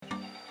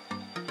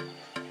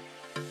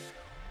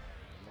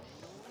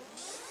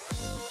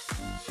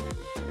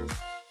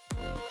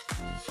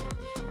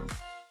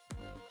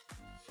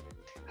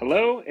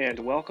Hello and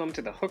welcome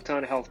to the Hooked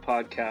on Health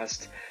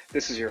podcast.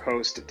 This is your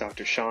host,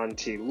 Dr. Sean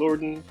T.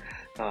 Lordan,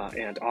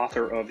 and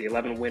author of the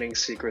 11 Winning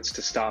Secrets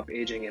to Stop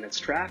Aging in Its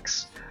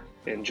Tracks.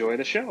 Enjoy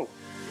the show.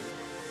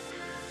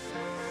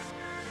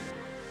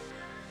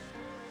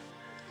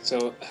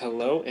 So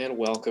hello and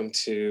welcome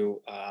to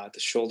the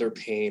shoulder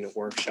pain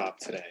workshop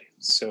today.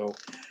 So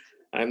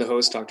I'm the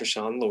host, Dr.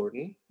 Sean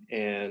Lordan,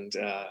 and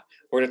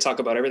we're going to talk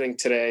about everything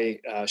today,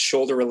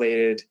 shoulder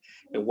related,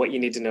 and what you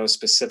need to know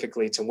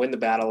specifically to win the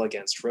battle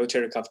against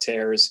rotator cuff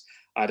tears,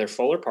 either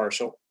full or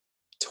partial,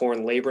 torn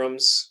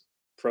labrums,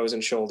 frozen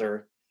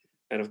shoulder,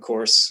 and of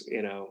course,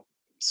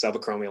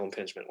 subacromial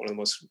impingement, one of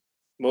the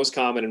most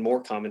common and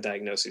more common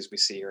diagnoses we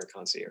see here at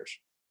Concierge.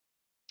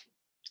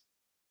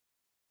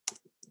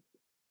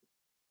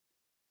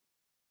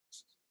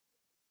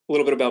 A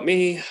little bit about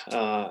me.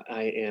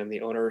 I am the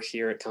owner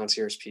here at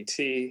Concierge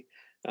PT,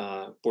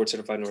 board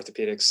certified in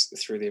orthopedics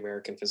through the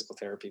American Physical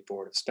Therapy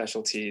Board of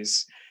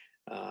Specialties.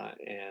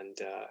 And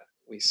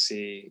we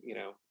see,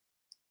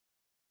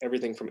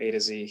 everything from A to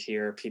Z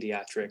here,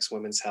 pediatrics,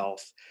 women's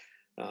health,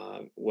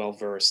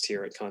 well-versed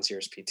here at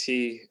Concierge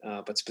PT.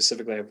 But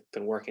specifically, I've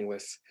been working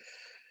with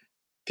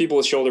people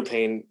with shoulder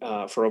pain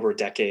for over a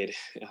decade.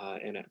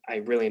 And I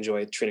really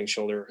enjoy treating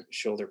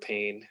shoulder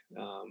pain.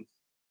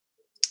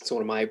 It's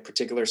one of my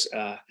particular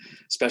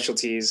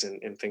specialties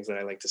and things that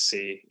I like to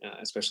see,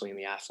 especially in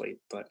the athlete.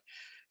 But,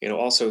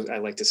 also I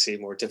like to see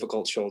more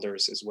difficult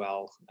shoulders as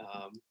well,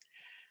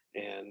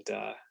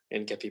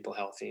 and get people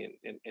healthy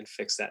and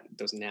fix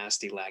those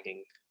nasty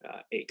lagging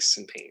aches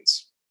and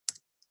pains.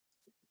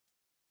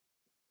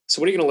 So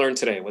what are you going to learn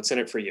today? What's in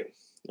it for you?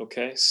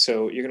 Okay,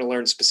 so you're going to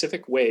learn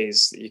specific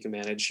ways that you can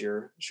manage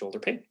your shoulder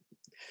pain.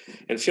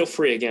 And feel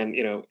free, again,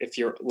 if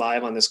you're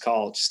live on this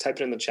call, just type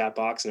it in the chat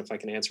box. And if I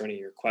can answer any of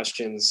your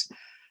questions,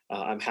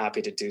 I'm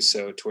happy to do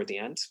so toward the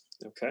end.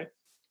 Okay.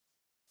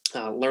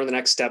 Learn the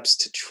next steps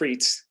to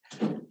treat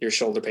your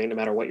shoulder pain, no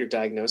matter what your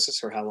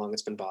diagnosis or how long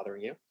it's been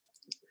bothering you.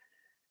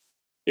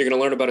 You're going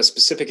to learn about a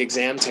specific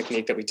exam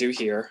technique that we do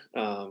here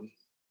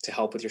to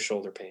help with your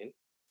shoulder pain.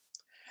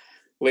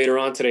 Later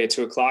on today at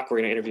 2 o'clock, we're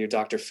going to interview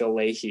Dr. Phil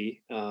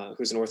Leahy,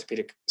 who's an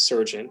orthopedic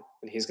surgeon,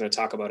 and he's going to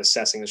talk about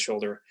assessing the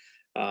shoulder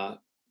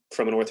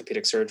from an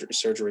orthopedic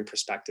surgery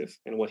perspective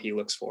and what he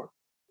looks for.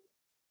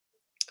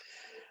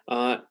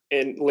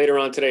 And later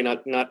on today,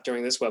 not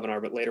during this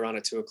webinar, but later on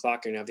at 2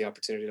 o'clock, you're going to have the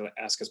opportunity to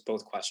ask us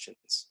both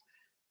questions,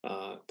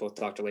 both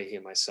Dr. Leahy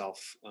and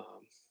myself,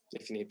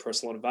 if you need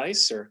personal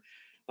advice or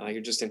you're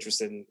just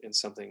interested in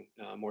something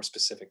more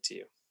specific to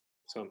you.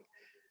 So I'm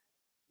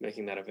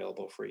making that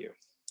available for you.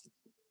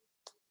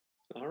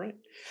 All right,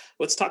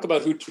 let's talk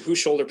about who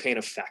shoulder pain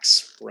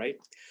affects, right?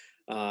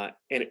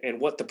 And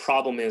what the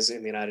problem is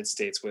in the United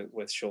States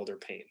with shoulder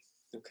pain.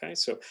 Okay,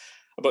 so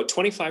about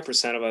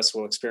 25% of us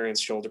will experience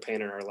shoulder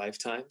pain in our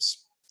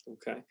lifetimes.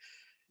 Okay,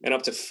 and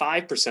up to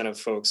 5% of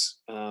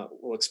folks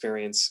will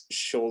experience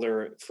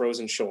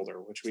frozen shoulder,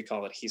 which we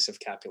call adhesive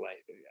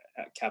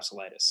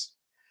capsulitis.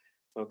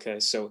 Okay,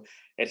 so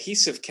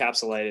adhesive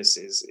capsulitis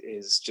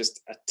is just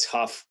a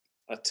tough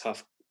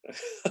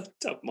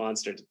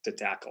monster to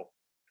tackle.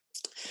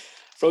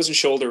 Frozen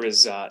shoulder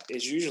is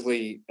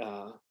usually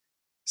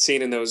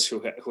seen in those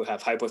who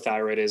have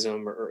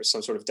hypothyroidism or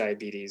some sort of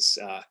diabetes.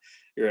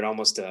 You're at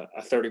almost a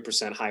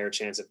 30% higher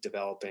chance of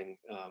developing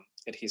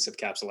adhesive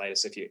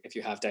capsulitis if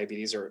you have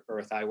diabetes or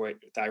a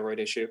thyroid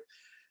issue.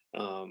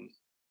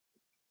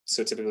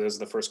 So typically those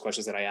are the first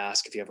questions that I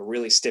ask. If you have a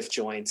really stiff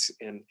joint,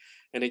 and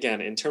again,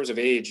 in terms of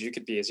age, you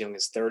could be as young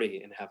as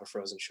 30 and have a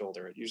frozen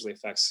shoulder. It usually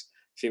affects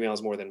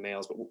females more than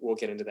males, but we'll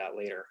get into that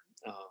later.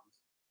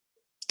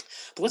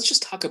 But let's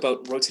just talk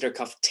about rotator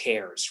cuff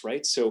tears,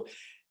 right? So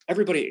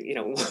everybody,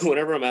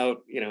 whenever I'm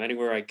out,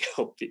 anywhere I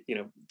go,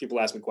 people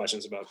ask me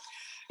questions about,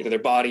 their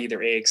body,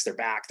 their aches, their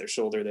back, their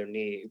shoulder, their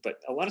knee. But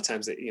a lot of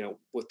times that,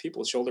 with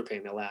people with shoulder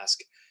pain, they'll ask,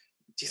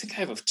 do you think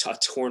I have a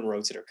torn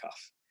rotator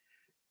cuff?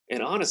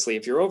 And honestly,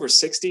 if you're over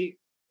 60,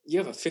 you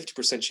have a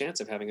 50%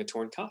 chance of having a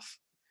torn cuff.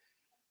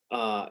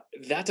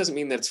 That doesn't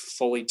mean that it's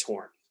fully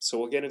torn. So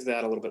we'll get into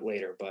that a little bit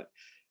later, but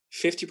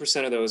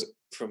 50% of those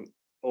from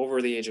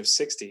over the age of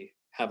 60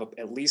 have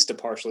at least a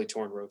partially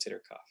torn rotator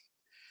cuff.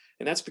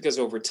 And that's because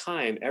over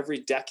time, every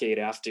decade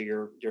after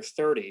your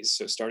 30s,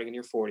 so starting in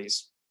your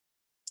 40s,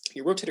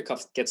 your rotator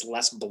cuff gets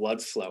less blood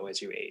flow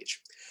as you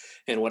age.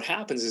 And what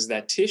happens is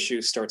that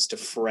tissue starts to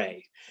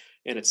fray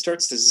and it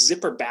starts to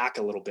zipper back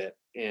a little bit.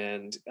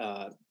 And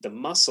the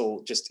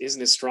muscle just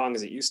isn't as strong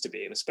as it used to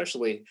be. And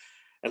especially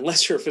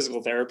unless you're a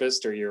physical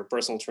therapist or you're a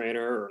personal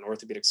trainer or an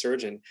orthopedic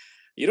surgeon,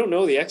 you don't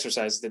know the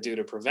exercises to do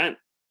to prevent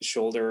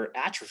shoulder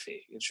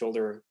atrophy and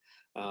shoulder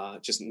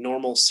just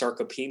normal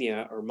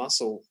sarcopenia or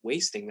muscle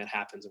wasting that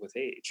happens with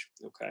age.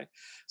 Okay,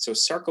 so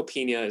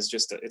sarcopenia is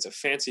it's a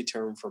fancy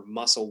term for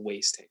muscle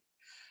wasting.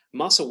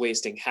 Muscle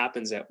wasting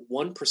happens at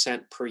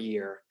 1% per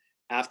year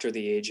after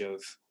the age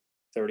of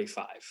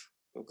 35.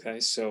 Okay,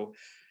 so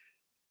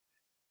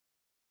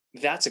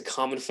that's a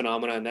common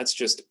phenomenon. That's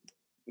just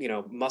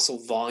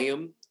muscle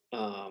volume.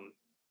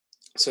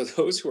 So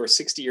those who are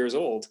 60 years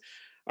old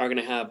are going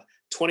to have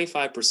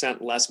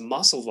 25% less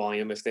muscle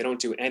volume if they don't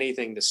do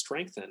anything to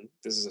strengthen.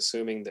 This is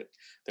assuming that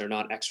they're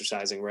not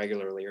exercising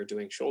regularly or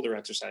doing shoulder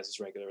exercises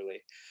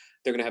regularly.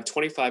 They're going to have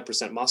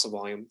 25% muscle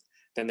volume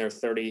than their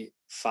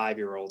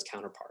 35-year-old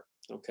counterpart.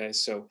 Okay,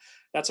 so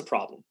that's a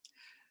problem.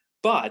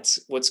 But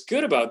what's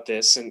good about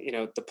this, and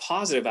the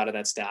positive out of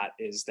that stat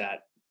is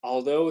that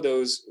although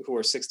those who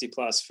are 60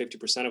 plus,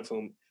 50% of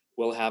whom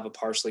will have a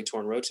partially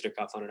torn rotator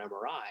cuff on an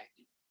MRI,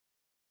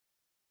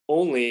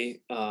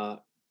 only 30%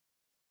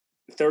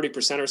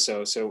 or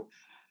so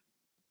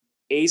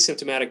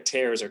asymptomatic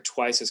tears are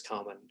twice as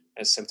common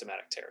as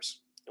symptomatic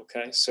tears.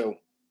 Okay, so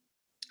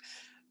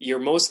you're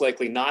most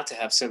likely not to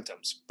have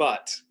symptoms,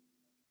 but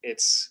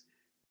it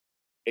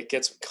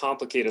gets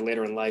complicated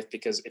later in life,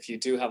 because if you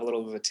do have a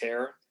little bit of a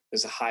tear,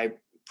 there's a high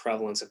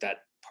prevalence of that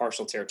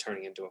partial tear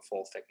turning into a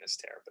full thickness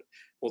tear, but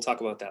we'll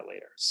talk about that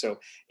later. So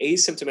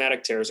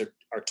asymptomatic tears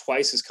are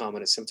twice as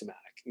common as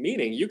symptomatic,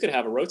 meaning you could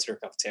have a rotator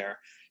cuff tear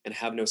and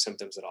have no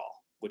symptoms at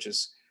all, which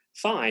is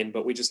fine,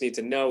 but we just need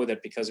to know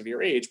that because of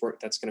your age,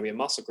 that's going to be a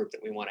muscle group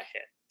that we want to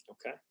hit.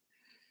 Okay.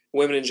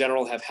 Women in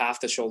general have half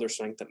the shoulder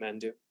strength that men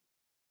do.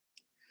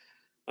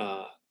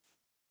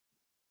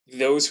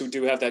 Those who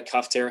do have that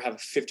cuff tear have a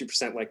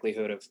 50%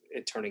 likelihood of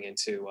it turning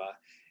into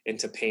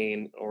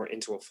pain or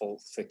into a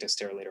full thickness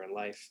tear later in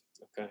life.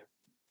 Okay.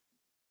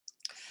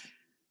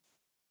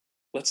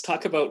 Let's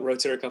talk about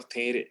rotator cuff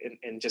pain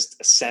in just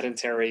a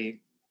sedentary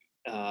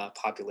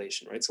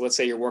population, right? So let's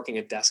say you're working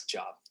a desk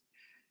job.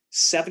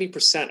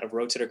 70% of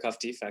rotator cuff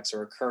defects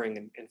are occurring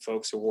in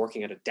folks who are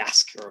working at a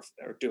desk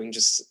or doing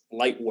just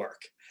light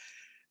work.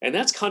 And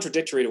that's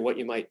contradictory to what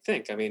you might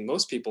think. I mean,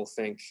 most people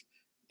think,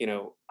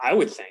 I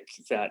would think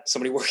that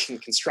somebody working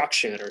in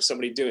construction or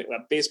somebody doing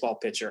a baseball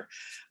pitcher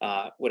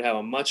would have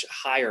a much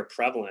higher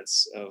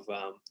prevalence of,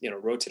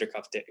 rotator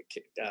cuff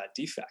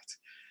defect.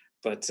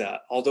 But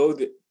although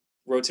the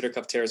rotator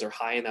cuff tears are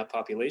high in that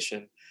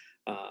population,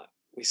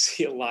 we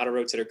see a lot of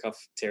rotator cuff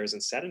tears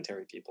in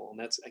sedentary people. And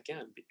that's,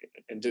 again,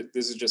 and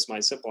this is just my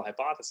simple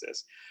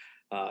hypothesis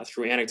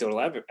through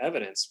anecdotal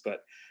evidence, but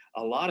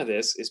a lot of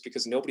this is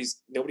because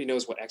nobody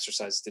knows what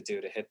exercises to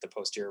do to hit the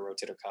posterior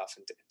rotator cuff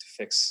and to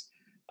fix,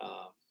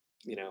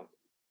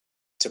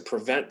 to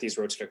prevent these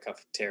rotator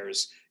cuff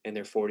tears in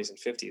their 40s and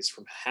 50s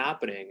from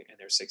happening in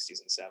their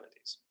 60s and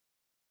 70s.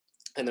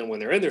 And then when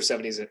they're in their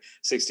 70s and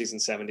 60s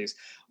and 70s,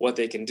 what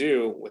they can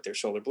do with their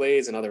shoulder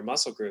blades and other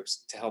muscle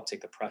groups to help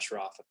take the pressure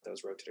off of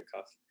those rotator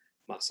cuff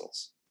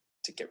muscles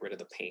to get rid of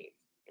the pain.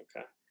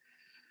 Okay.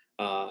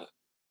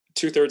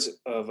 2/3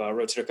 of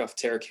rotator cuff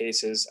tear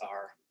cases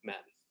are men.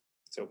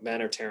 So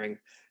men are tearing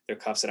their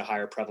cuffs at a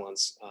higher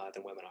prevalence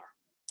than women are.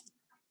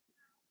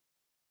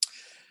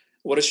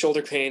 What does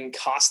shoulder pain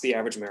cost the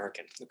average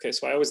American? Okay,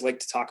 so I always like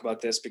to talk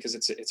about this because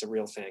it's a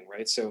real thing,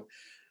 right? So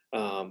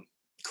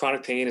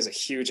chronic pain is a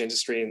huge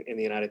industry in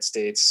the United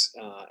States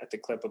at the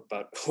clip of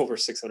about over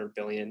 600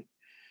 billion.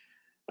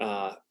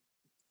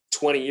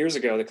 20 years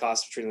ago, the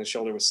cost of treating the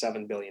shoulder was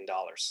 $7 billion.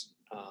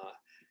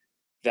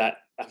 That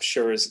I'm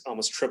sure is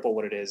almost triple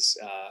what it is.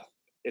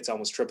 It's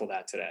almost triple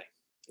that today.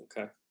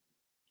 Okay.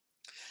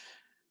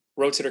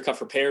 Rotator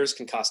cuff repairs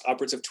can cost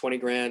upwards of 20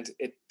 grand.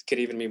 It could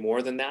even be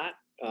more than that.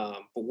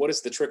 But what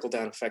is the trickle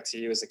down effect to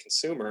you as a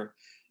consumer?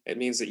 It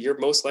means that you're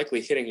most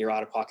likely hitting your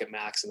out-of-pocket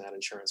max in that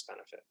insurance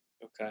benefit.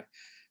 Okay.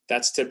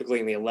 That's typically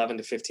in the $11,000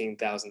 to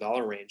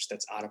 $15,000 range.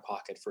 That's out of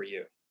pocket for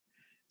you.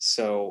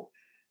 So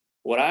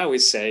what I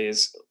always say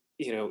is,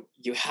 you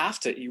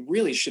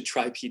really should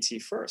try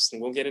PT first,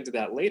 and we'll get into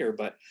that later.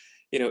 But,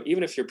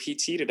 even if your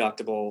PT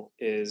deductible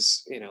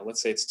is,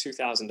 let's say it's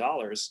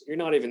 $2,000, you're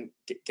not even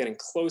getting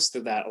close to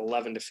that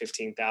 $11,000 to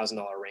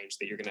 $15,000 range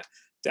that you're going to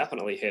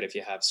definitely hit if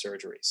you have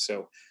surgery.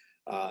 So,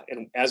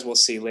 and as we'll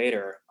see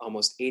later,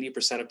 almost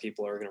 80% of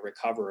people are going to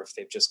recover if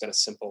they've just got a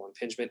simple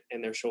impingement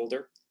in their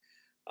shoulder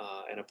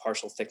and a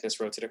partial thickness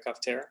rotator cuff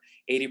tear.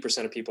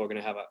 80% of people are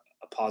going to have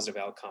a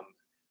positive outcome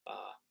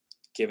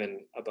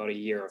given about a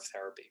year of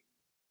therapy.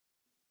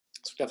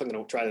 So definitely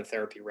going to try the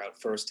therapy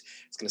route first.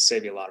 It's going to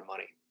save you a lot of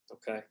money.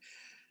 Okay.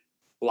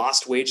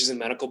 Lost wages and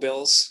medical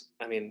bills.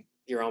 I mean,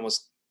 you're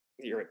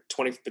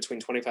at between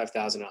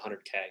 25,000 and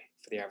 100K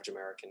for the average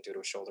American due to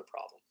a shoulder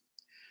problem.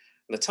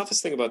 And the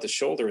toughest thing about the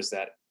shoulder is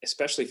that,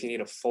 especially if you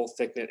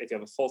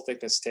have a full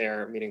thickness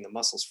tear, meaning the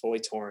muscle's fully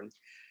torn,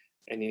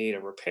 and you need a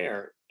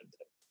repair,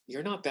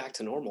 you're not back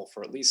to normal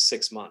for at least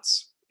 6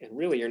 months. And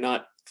really, you're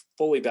not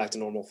fully back to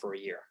normal for a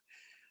year.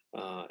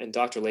 And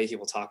Dr. Leahy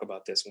will talk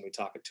about this when we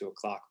talk at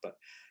 2:00, but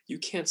you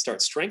can't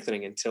start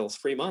strengthening until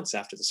 3 months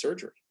after the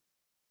surgery.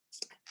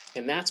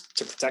 And that's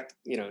to protect,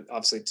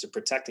 obviously to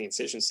protect the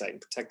incision site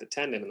and protect the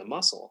tendon and the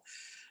muscle.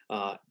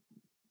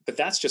 But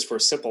that's just for a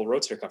simple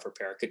rotator cuff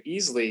repair. It could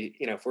easily,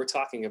 if we're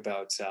talking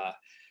about, a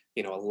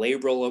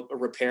labral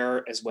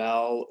repair as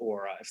well,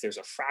 or if there's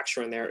a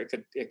fracture in there,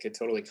 it could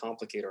totally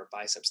complicate, or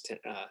biceps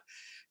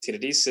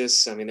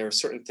tenodesis. I mean, there are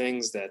certain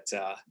things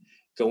that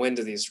go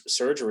into these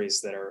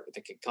surgeries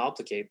that can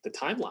complicate the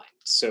timeline.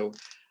 So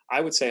I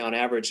would say on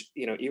average,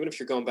 even if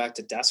you're going back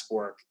to desk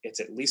work,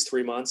 it's at least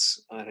 3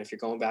 months. And if you're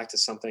going back to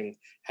something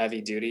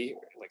heavy duty,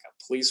 like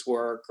a police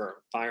work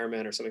or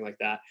fireman or something like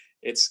that,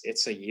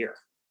 it's a year.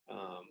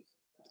 Um,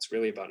 it's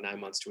really about 9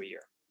 months to a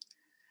year.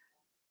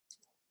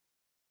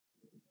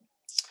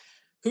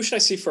 Who should I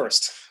see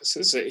first? So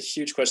this is a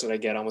huge question that I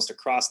get almost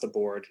across the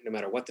board, no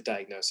matter what the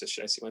diagnosis.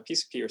 Should I see my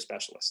PCP or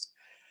specialist?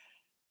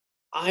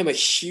 I'm a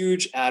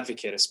huge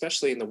advocate,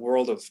 especially in the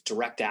world of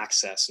direct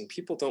access, and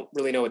people don't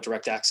really know what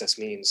direct access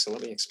means. So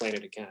let me explain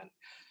it again.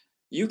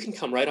 You can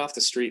come right off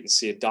the street and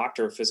see a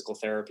doctor of physical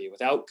therapy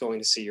without going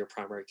to see your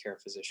primary care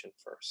physician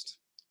first.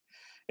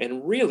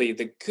 And really,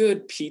 the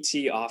good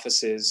PT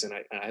offices, and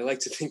I like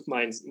to think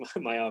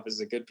my office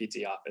is a good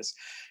PT office,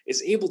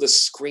 is able to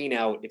screen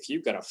out if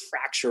you've got a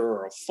fracture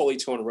or a fully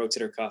torn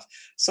rotator cuff,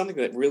 something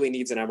that really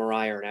needs an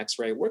MRI or an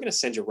X-ray. We're going to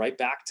send you right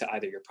back to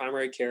either your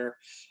primary care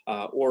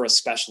or a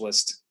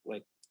specialist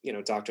like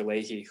Dr.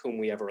 Leahy, whom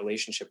we have a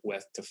relationship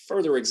with, to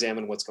further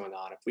examine what's going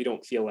on. If we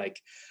don't feel like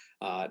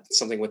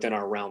something within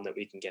our realm that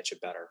we can get you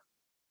better.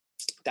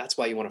 That's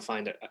why you want to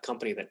find a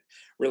company that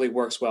really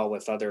works well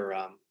with other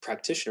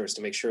practitioners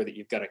to make sure that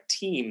you've got a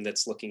team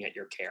that's looking at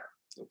your care.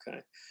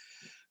 Okay.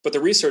 But the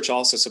research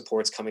also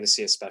supports coming to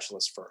see a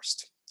specialist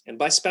first. And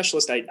by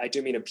specialist, I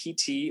do mean a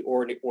PT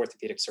or an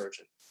orthopedic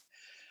surgeon.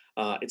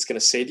 It's going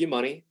to save you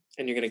money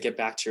and you're going to get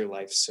back to your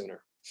life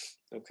sooner.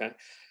 Okay.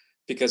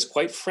 Because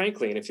quite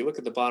frankly, and if you look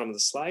at the bottom of the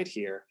slide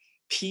here,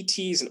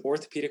 PTs and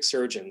orthopedic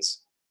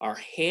surgeons are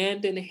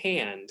hand in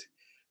hand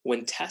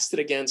when tested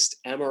against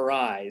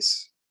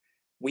MRIs.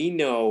 We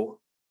know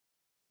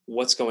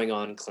what's going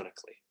on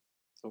clinically,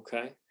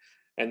 okay?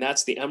 And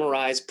that's the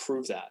MRIs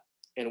prove that.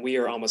 And we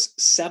are almost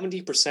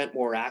 70%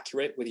 more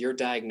accurate with your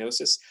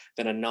diagnosis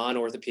than a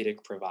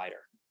non-orthopedic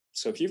provider.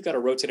 So if you've got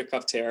a rotator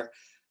cuff tear,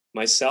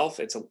 myself,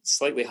 it's a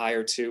slightly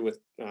higher too with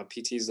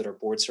PTs that are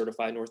board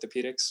certified in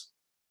orthopedics.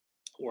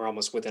 We're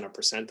almost within a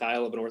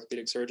percentile of an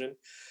orthopedic surgeon.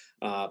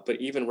 But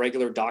even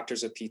regular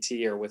doctors of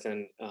PT are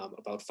within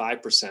about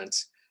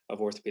 5%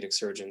 of orthopedic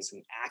surgeons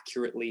in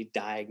accurately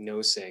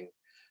diagnosing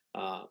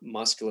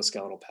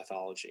musculoskeletal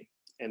pathology.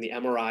 And the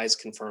MRIs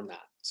confirm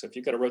that. So if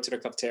you've got a rotator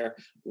cuff tear,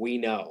 we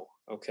know,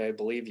 okay,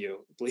 believe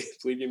you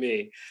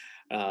me,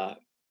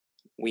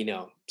 we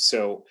know.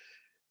 So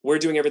we're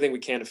doing everything we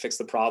can to fix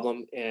the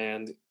problem,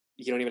 and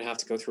you don't even have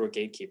to go through a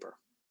gatekeeper.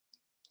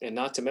 And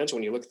not to mention,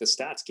 when you look at the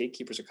stats,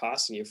 gatekeepers are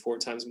costing you 4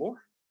 times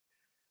more.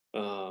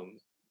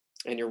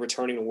 And you're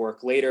returning to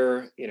work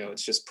later,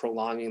 it's just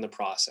prolonging the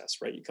process,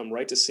 right? You come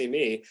right to see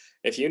me.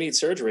 If you need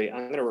surgery,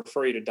 I'm going to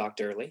refer you to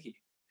Dr. Leahy.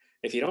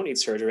 If you don't need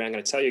surgery, I'm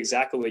going to tell you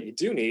exactly what you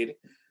do need,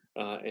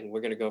 and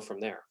we're going to go from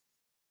there.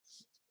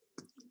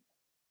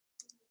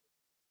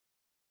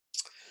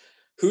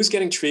 Who's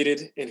getting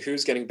treated and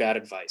who's getting bad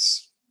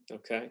advice?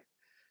 Okay.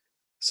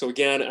 So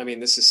again, I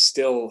mean, there's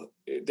still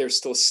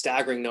a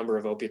staggering number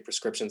of opiate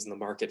prescriptions in the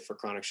market for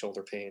chronic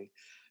shoulder pain.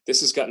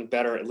 This has gotten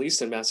better, at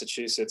least in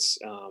Massachusetts,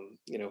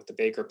 with the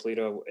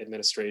Baker-Polito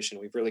administration.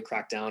 We've really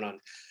cracked down on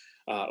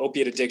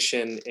opiate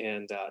addiction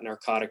and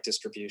narcotic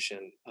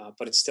distribution,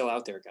 but it's still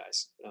out there,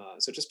 guys.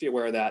 So just be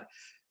aware of that.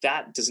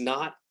 That does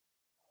not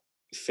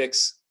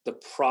fix the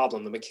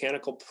problem. The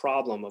mechanical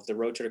problem of the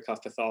rotator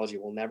cuff pathology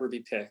will never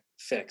be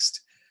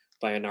fixed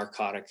by a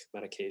narcotic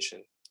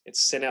medication.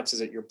 It's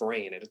synapses at your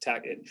brain. It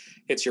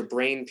hits your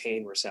brain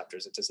pain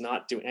receptors. It does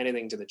not do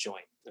anything to the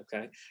joint.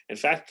 Okay. In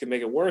fact, it could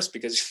make it worse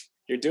because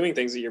you're doing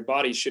things that your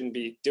body shouldn't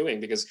be doing,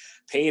 because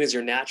pain is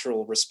your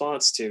natural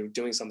response to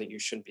doing something you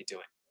shouldn't be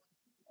doing.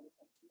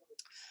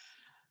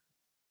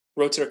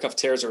 Rotator cuff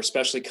tears are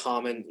especially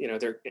common.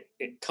 They're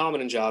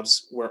common in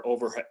jobs where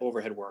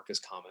overhead work is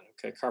common.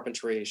 Okay,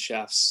 carpentry,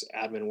 chefs,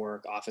 admin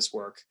work, office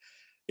work.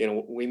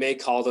 We may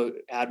call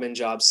the admin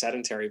job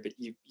sedentary, but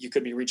you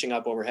could be reaching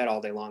up overhead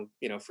all day long,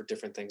 for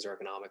different things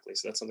ergonomically.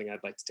 So that's something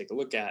I'd like to take a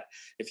look at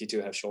if you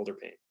do have shoulder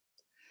pain.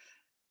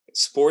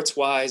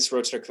 Sports-wise,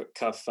 rotator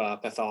cuff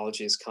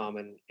pathology is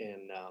common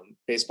in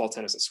baseball,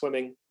 tennis, and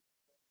swimming.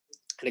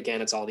 And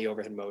again, it's all the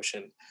overhead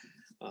motion,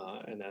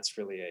 and that's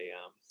really a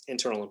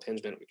internal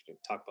impingement we can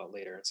talk about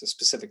later. It's a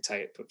specific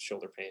type of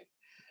shoulder pain.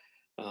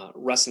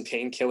 Rest and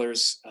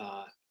painkillers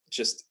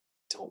just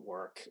don't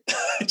work.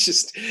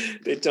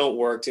 They don't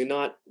work. Do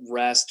not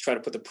rest. Try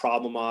to put the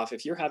problem off.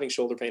 If you're having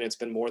shoulder pain, it's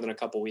been more than a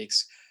couple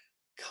weeks,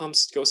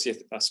 go see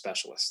a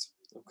specialist.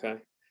 Okay.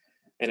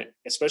 And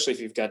especially if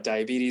you've got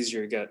diabetes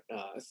or you've got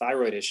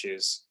thyroid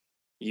issues,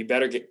 you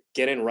better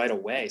get in right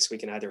away so we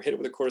can either hit it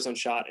with a cortisone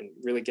shot and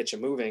really get you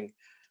moving.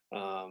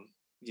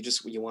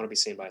 You want to be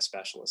seen by a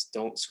specialist.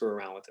 Don't screw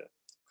around with it.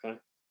 Okay.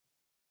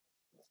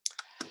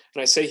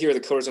 And I say here the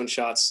cortisone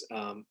shots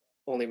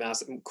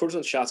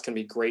cortisone shots can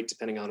be great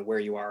depending on where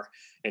you are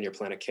in your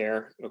plan of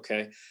care.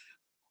 Okay.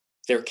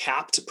 They're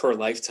capped per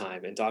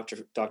lifetime, and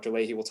Dr.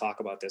 Leahy will talk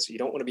about this. You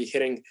don't want to be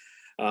hitting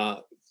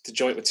the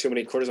joint with too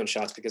many cortisone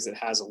shots because it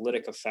has a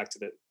lytic effect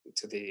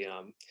to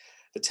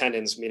the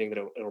tendons, meaning that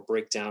it'll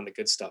break down the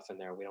good stuff in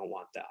there. We don't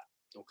want that.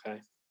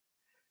 Okay.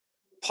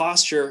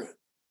 Posture,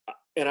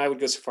 and I would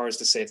go so far as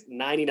to say it's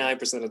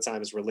 99% of the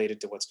time is related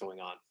to what's going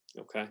on.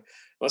 Okay.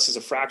 Unless there's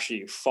a fracture,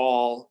 you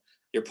fall.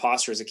 Your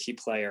posture is a key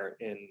player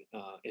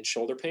in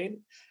shoulder pain,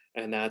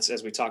 and that's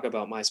as we talk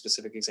about my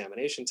specific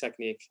examination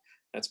technique.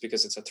 That's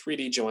because it's a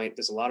 3D joint.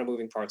 There's a lot of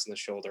moving parts in the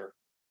shoulder,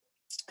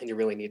 and you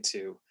really need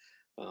to.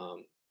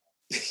 Um,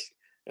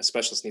 a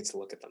specialist needs to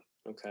look at them.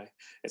 Okay.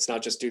 It's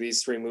not just do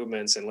these three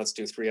movements and let's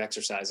do three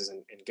exercises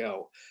and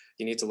go.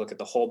 You need to look at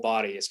the whole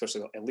body,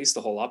 especially at least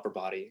the whole upper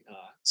body,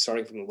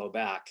 starting from the low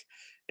back,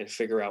 and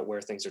figure out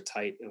where things are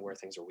tight and where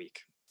things are weak.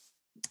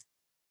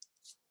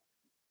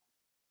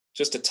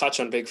 Just to touch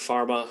on big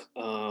pharma,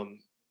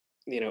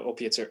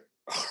 opiates are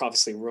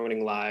obviously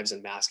ruining lives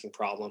and masking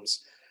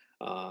problems.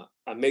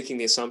 I'm making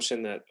the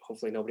assumption that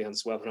hopefully nobody on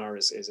this webinar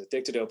is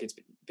addicted to opiates,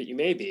 but you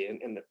may be,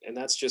 and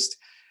that's just,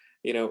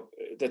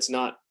 that's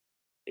not.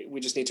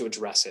 We just need to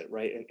address it,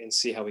 right, and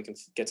see how we can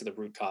get to the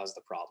root cause of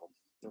the problem.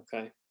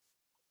 Okay,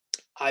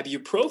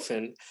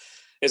 ibuprofen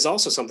is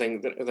also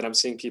something that I'm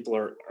seeing people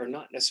are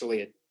not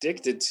necessarily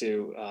addicted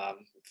to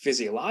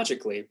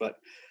physiologically, but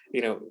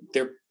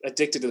they're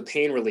addicted to the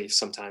pain relief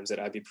sometimes that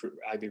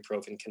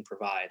ibuprofen can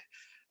provide.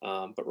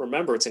 But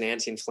remember, it's an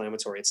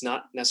anti-inflammatory. It's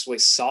not necessarily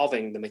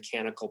solving the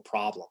mechanical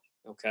problem.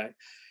 Okay,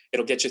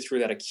 it'll get you through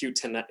that acute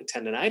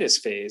tendonitis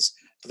phase,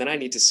 but then I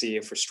need to see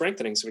if we're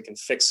strengthening so we can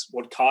fix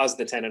what caused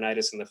the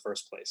tendonitis in the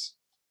first place.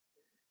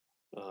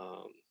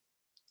 Um,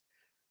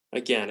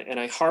 Again, and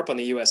I harp on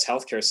the US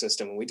healthcare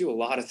system, and we do a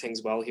lot of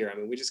things well here. I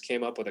mean, we just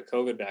came up with a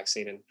COVID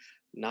vaccine in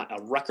not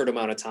a record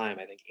amount of time.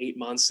 I think 8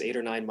 months, 8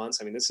 or 9 months.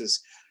 I mean, this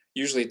is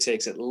usually it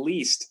takes at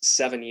least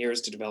 7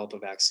 years to develop a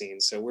vaccine.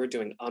 So we're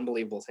doing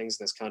unbelievable things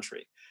in this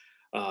country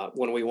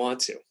when we want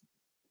to.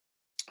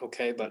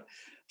 Okay, but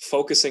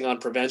focusing on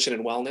prevention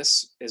and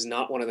wellness is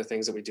not one of the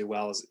things that we do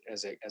well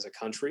as a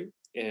country,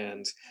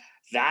 and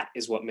that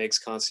is what makes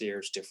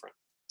concierge different.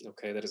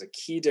 Okay, that is a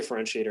key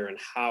differentiator in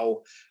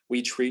how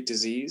we treat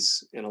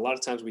disease. And a lot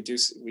of times we do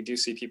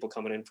see people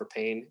coming in for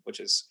pain,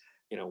 which is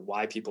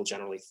why people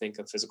generally think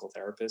of physical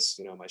therapists.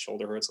 My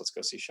shoulder hurts, let's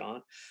go see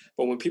Sean.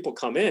 But when people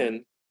come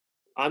in,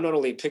 I'm not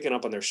only picking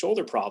up on their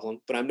shoulder problem,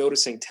 but I'm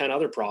noticing 10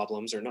 other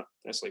problems, or not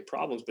necessarily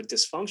problems, but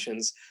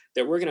dysfunctions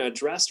that we're going to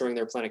address during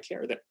their plan of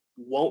care that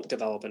won't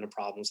develop into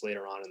problems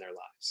later on in their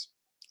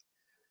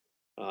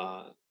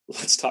lives.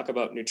 Let's talk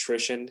about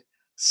nutrition,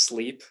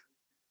 sleep,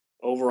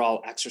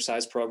 overall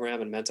exercise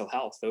program, and mental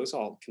health. Those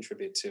all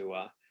contribute to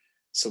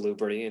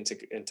salubrity and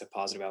to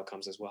positive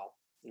outcomes as well.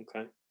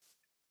 Okay.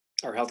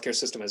 Our healthcare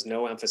system has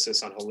no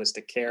emphasis on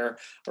holistic care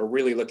or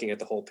really looking at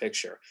the whole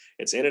picture.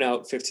 It's in and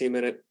out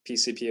 15-minute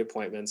PCP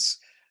appointments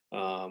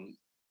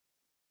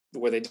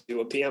where they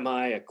do a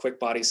BMI, a quick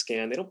body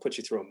scan. They don't put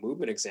you through a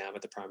movement exam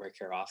at the primary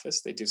care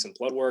office. They do some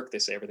blood work. They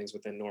say everything's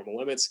within normal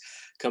limits.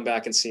 Come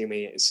back and see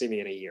me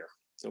in a year.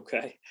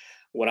 Okay.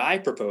 What I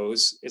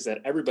propose is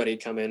that everybody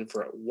come in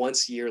for a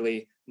once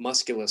yearly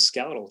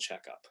musculoskeletal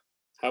checkup.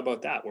 How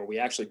about that? Where we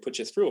actually put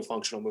you through a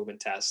functional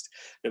movement test,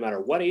 no matter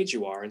what age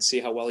you are, and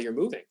see how well you're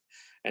moving.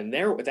 And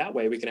that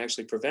way we can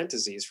actually prevent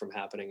disease from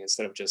happening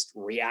instead of just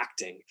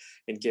reacting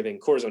and giving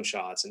cortisone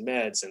shots and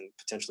meds and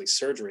potentially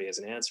surgery as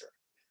an answer.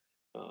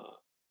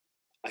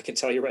 I can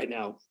tell you right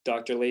now,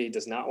 Dr. Lee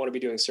does not want to be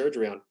doing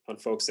surgery on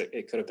folks that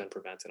it could have been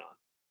prevented on.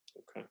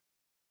 Okay.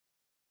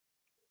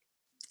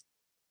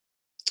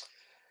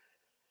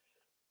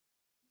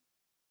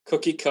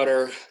 Cookie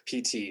cutter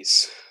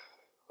PTs.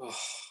 Oh.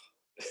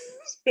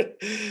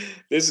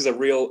 This is a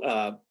real,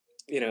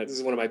 this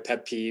is one of my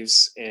pet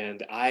peeves.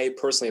 And I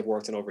personally have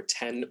worked in over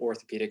 10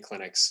 orthopedic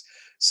clinics,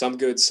 some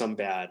good, some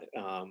bad.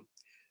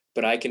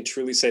 But I can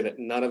truly say that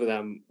none of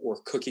them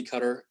were cookie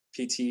cutter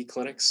PT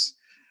clinics.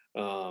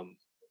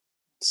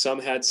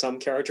 Some had some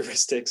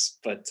characteristics,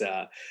 but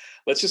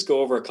let's just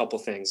go over a couple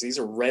things. These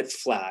are red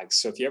flags.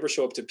 So if you ever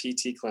show up to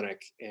PT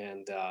clinic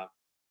and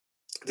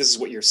this is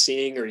what you're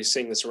seeing, or you're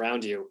seeing this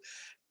around you,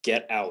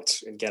 get out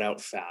and get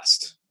out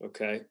fast.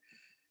 Okay.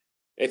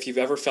 If you've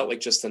ever felt like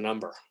just a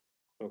number,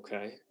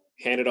 okay,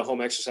 handed a home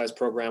exercise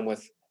program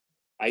with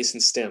ice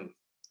and stim,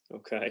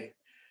 okay,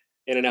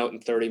 in and out in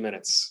 30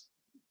 minutes.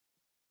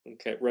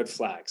 Okay, red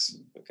flags.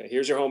 Okay,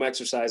 here's your home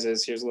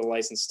exercises. Here's a little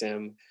ice and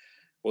stim.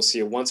 We'll see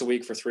you once a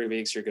week for 3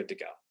 weeks. You're good to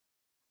go.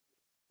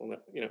 Well,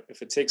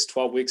 if it takes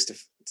 12 weeks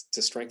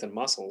to strengthen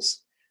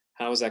muscles,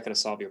 how is that going to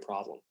solve your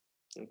problem?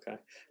 Okay,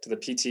 do the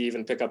PT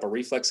even pick up a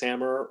reflex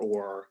hammer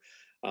or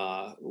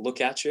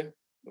look at you?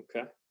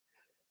 Okay.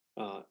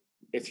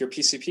 If your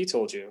PCP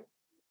told you,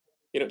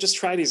 just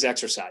try these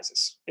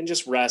exercises and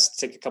just rest,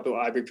 take a couple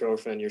of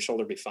ibuprofen, your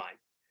shoulder will be fine.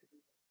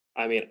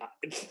 I mean,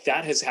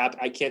 that has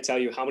happened. I can't tell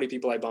you how many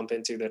people I bump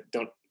into that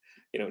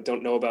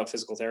don't know about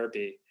physical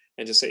therapy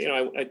and just say,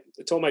 I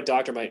told my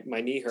doctor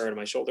my knee hurt and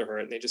my shoulder hurt.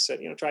 And they just said,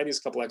 try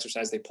these couple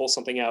exercises. They pull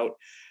something out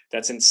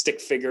that's in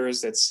stick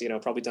figures that's,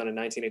 probably done in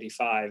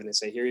 1985. And they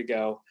say, here you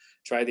go,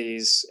 try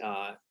these,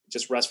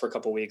 just rest for a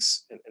couple of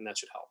weeks and that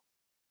should help.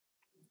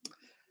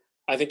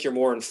 I think your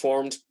more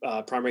informed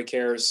primary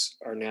cares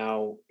are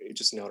now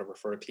just know to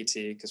refer to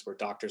PT because we're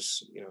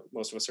doctors.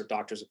 Most of us are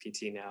doctors of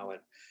PT now,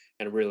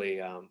 and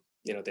really,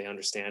 they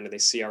understand and they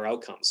see our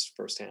outcomes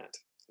firsthand.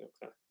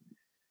 Okay.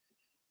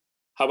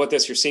 How about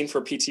this? You're seen for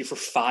a PT for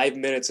 5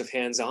 minutes of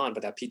hands-on,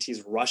 but that PT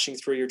is rushing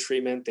through your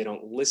treatment. They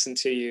don't listen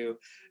to you,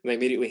 and they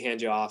immediately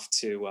hand you off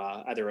to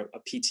either a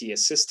PT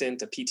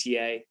assistant, a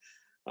PTA,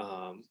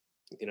 um,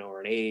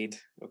 or an aide.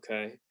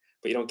 Okay,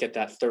 but you don't get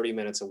that 30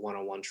 minutes of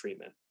one-on-one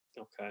treatment.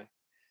 Okay.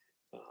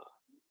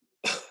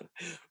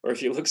 Or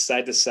if you look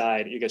side to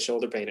side, you get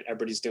shoulder pain, and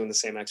everybody's doing the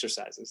same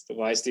exercises: the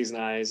Y's, D's,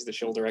 and I's, the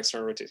shoulder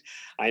external rotation.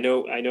 I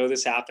know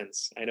this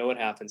happens. I know it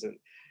happens, and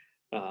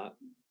uh,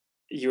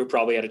 you were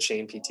probably at a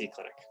chain PT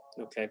clinic,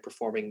 okay,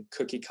 performing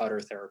cookie cutter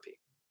therapy.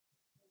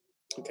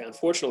 Okay,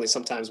 unfortunately,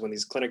 sometimes when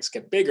these clinics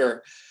get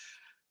bigger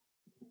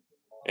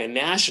and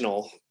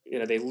national,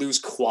 they lose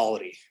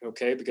quality,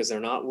 okay, because they're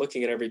not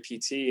looking at every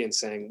PT and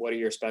saying, what are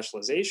your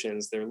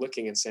specializations? They're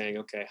looking and saying,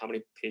 okay, how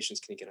many patients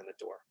can you get in the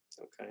door?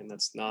 Okay, and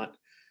that's not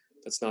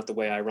the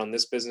way I run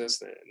this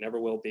business. It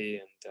never will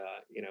be.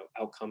 And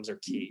outcomes are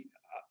key.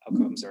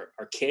 Outcomes are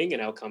king,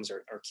 and outcomes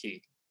are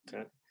key.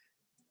 Okay.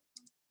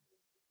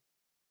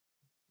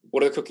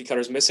 What are the cookie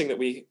cutters missing that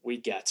we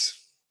get?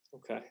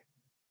 Okay.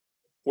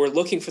 We're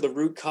looking for the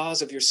root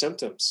cause of your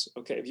symptoms.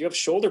 Okay. If you have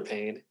shoulder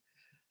pain,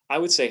 I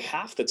would say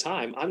half the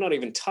time, I'm not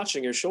even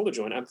touching your shoulder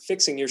joint. I'm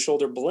fixing your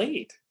shoulder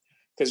blade,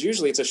 because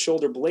usually it's a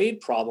shoulder blade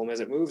problem as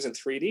it moves in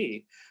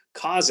 3D,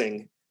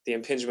 causing the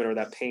impingement or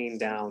that pain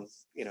down,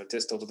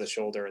 distal to the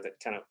shoulder, that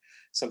kind of,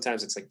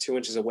 sometimes it's like 2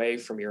 inches away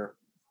from your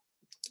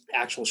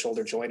actual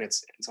shoulder joint.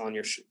 It's on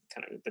your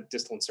kind of the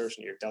distal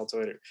insertion of your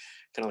deltoid, or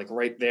kind of like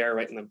right there,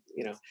 right in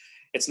the,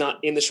 it's not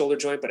in the shoulder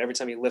joint, but every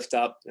time you lift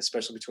up,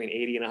 especially between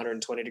 80 and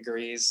 120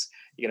 degrees,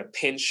 you get a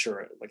pinch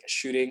or like a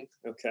shooting.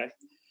 Okay.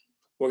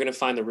 We're going to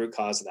find the root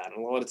cause of that. And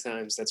a lot of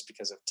times that's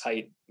because of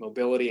tight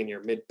mobility in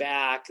your mid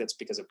back. That's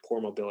because of poor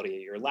mobility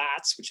of your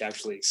lats, which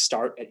actually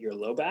start at your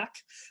low back,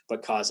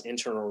 but cause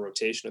internal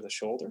rotation of the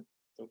shoulder.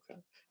 Okay.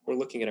 We're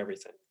looking at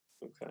everything.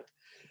 Okay.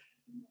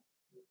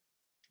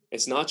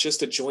 It's not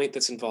just a joint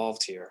that's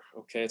involved here.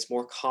 Okay. It's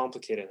more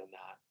complicated than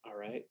that. All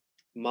right.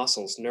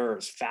 Muscles,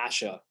 nerves,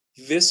 fascia,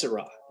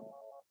 viscera.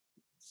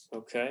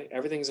 Okay.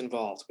 Everything's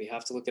involved. We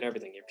have to look at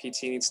everything. Your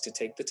PT needs to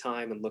take the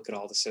time and look at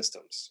all the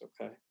systems.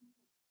 Okay.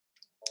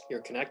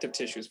 Your connective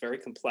tissue is very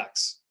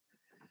complex.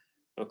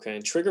 Okay.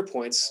 And trigger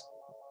points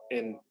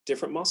in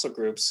different muscle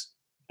groups,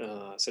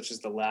 such as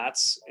the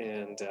lats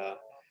and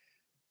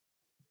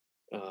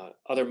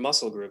other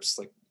muscle groups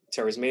like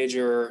teres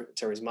major,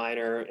 teres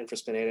minor,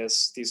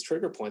 infraspinatus, these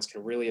trigger points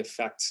can really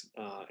affect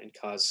and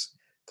cause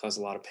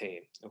a lot of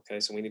pain. Okay.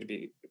 So we need to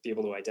be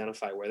able to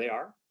identify where they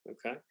are.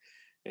 Okay.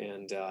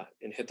 And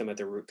hit them at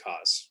their root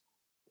cause.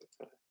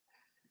 Okay.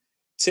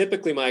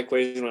 Typically, my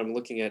equation when I'm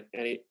looking at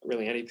any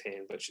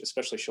pain, but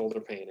especially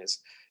shoulder pain,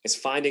 is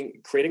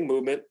creating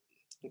movement.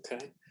 Okay.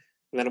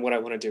 And then what I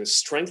want to do is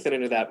strengthen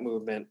into that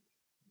movement,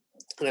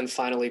 and then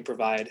finally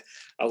provide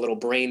a little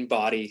brain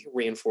body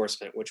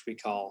reinforcement, which we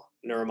call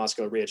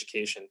neuromuscular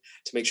reeducation,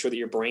 to make sure that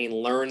your brain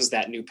learns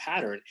that new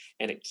pattern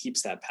and it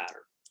keeps that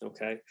pattern.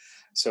 Okay.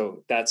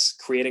 So that's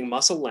creating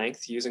muscle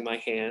length using my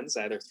hands,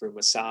 either through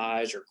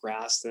massage or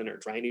Graston or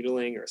dry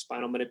needling or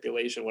spinal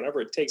manipulation, whatever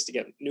it takes to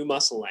get new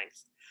muscle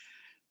length.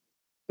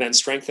 Then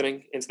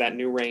strengthening into that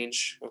new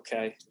range.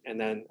 Okay.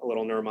 And then a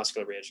little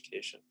neuromuscular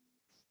reeducation.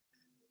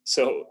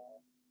 So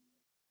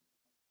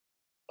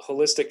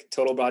holistic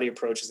total body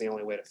approach is the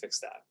only way to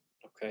fix that.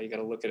 Okay. You got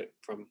to look at it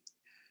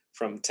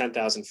from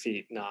 10,000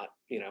 feet, not,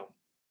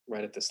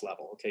 right at this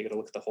level. Okay. You got to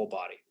look at the whole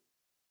body.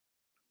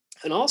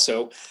 And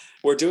also,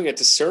 we're doing a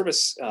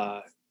disservice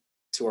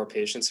to our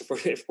patients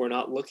if we're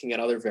not looking at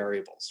other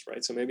variables,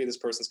 right? So maybe this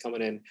person's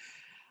coming in,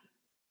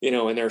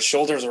 and their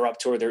shoulders are up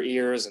toward their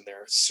ears and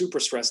they're super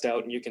stressed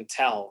out, and you can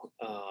tell,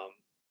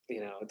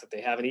 that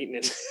they haven't eaten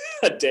in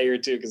a day or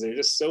two because they're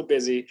just so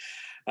busy.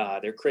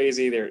 They're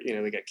crazy.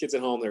 They got kids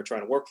at home. They're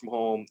trying to work from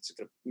home. It's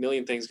got a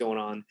million things going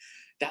on.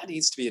 That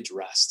needs to be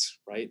addressed,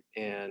 right?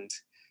 And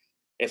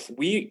if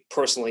we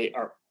personally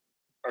are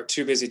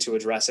too busy to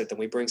address it, then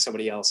we bring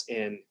somebody else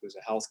in who's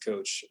a health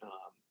coach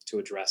to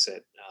address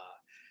it.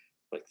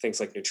 Like things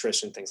like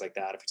nutrition, things like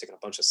that. If you're taking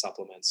a bunch of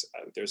supplements,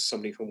 there's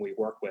somebody whom we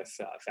work with,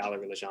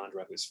 Valerie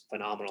Legendre, who's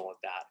phenomenal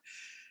at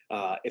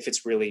that. If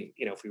it's really,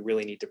 if we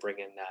really need to bring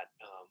in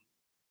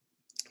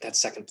that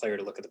second player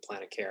to look at the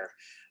plan of care.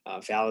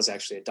 Val is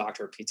actually a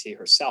doctor of PT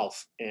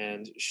herself,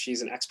 and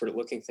she's an expert at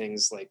looking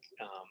things like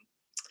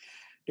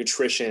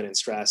nutrition and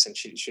stress, and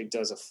she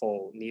does a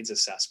full needs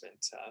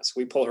assessment. So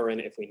we pull her in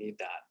if we need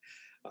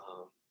that.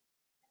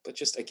 But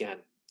just again,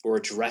 we're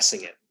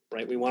addressing it,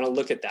 right? We want to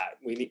look at that.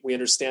 We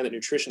understand that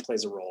nutrition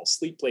plays a role,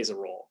 sleep plays a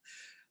role.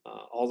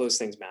 All those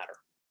things matter.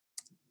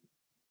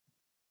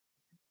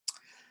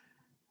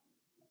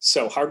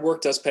 So hard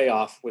work does pay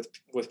off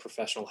with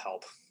professional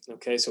help.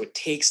 Okay. So it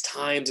takes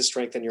time to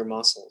strengthen your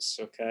muscles.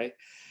 Okay.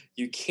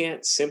 You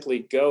can't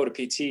simply go to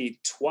PT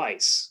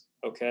twice.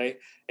 Okay.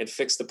 And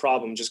fix the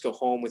problem. Just go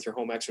home with your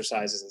home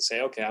exercises and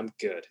say, okay, I'm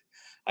good.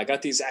 I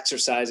got these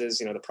exercises,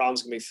 the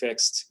problem's gonna be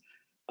fixed.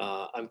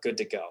 I'm good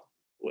to go.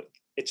 Look,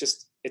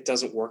 it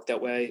doesn't work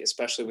that way,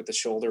 especially with the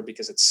shoulder,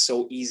 because it's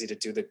so easy to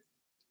do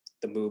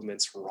the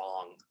movements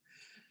wrong.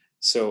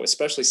 So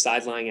especially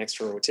side lying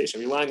external rotation,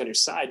 if you're lying on your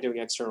side doing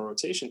external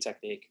rotation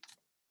technique,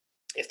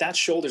 if that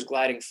shoulder's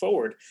gliding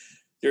forward,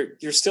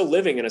 you're still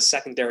living in a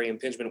secondary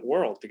impingement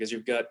world because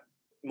you've got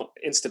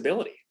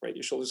instability, right?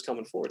 Your shoulder's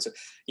coming forward. So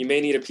you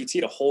may need a PT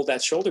to hold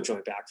that shoulder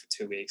joint back for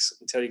 2 weeks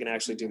until you can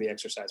actually do the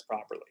exercise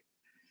properly.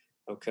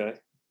 Okay.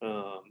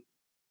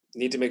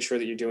 Need to make sure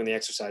that you're doing the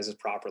exercises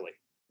properly.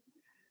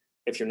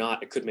 If you're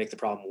not, it could make the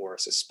problem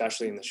worse,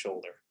 especially in the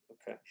shoulder.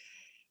 Okay.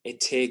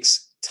 It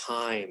takes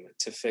time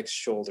to fix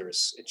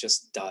shoulders. It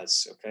just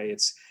does. Okay.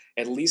 It's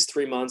at least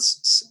 3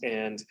 months.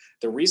 And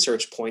the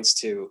research points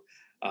to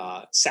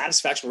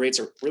satisfaction rates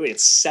are really at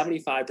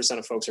 75%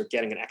 of folks are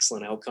getting an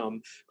excellent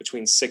outcome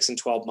between 6 and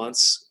 12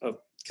 months of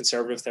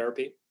conservative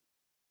therapy.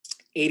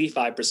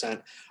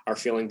 85% are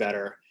feeling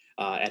better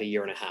at a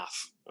year and a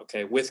half,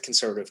 okay, with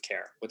conservative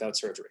care, without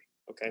surgery.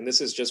 Okay. And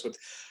this is just with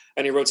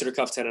any rotator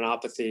cuff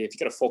tendinopathy. If you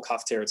get a full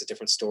cuff tear, it's a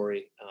different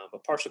story.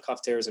 But partial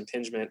cuff tears,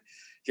 impingement,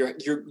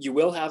 you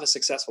will have a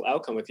successful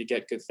outcome if you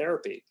get good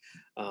therapy.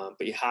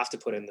 But you have to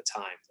put in the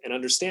time and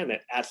understand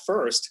that at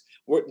first,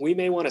 we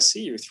may want to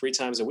see you 3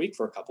 times a week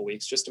for a couple of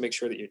weeks just to make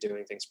sure that you're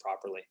doing things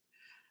properly.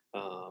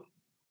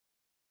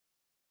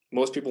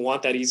 Most people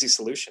want that easy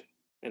solution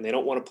and they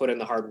don't want to put in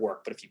the hard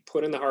work. But if you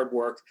put in the hard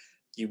work,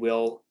 you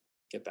will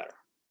get better.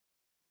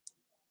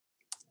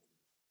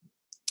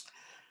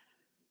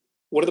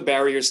 What are the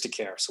barriers to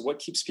care? So what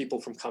keeps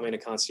people from coming to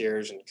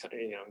concierge and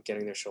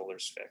getting their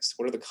shoulders fixed?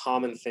 What are the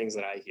common things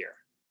that I hear?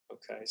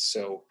 Okay,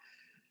 so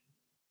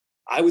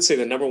I would say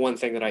the number one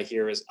thing that I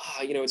hear is,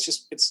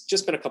 it's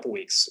just been a couple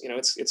weeks.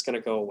 It's going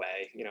to go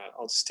away.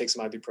 I'll just take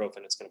some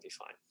ibuprofen. It's going to be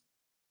fine.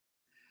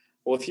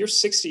 Well, if you're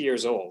 60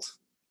 years old,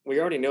 we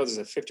already know there's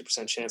a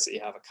 50% chance that you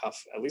have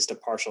at least a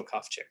partial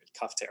cuff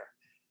tear.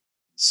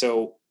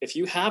 So if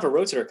you have a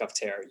rotator cuff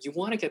tear, you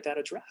want to get that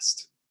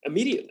addressed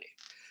immediately.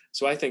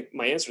 So I think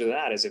my answer to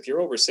that is if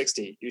you're over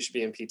 60, you should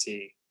be in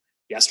PT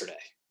yesterday.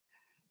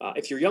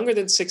 If you're younger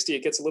than 60,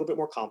 it gets a little bit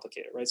more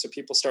complicated, right? So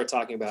people start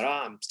talking about,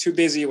 I'm too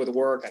busy with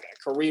work. I got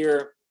a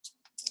career.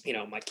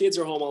 My kids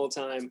are home all the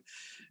time.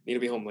 Need to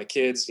be home with my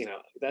kids.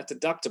 That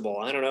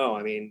deductible, I don't know.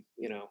 I mean,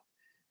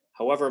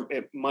 however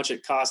much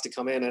it costs to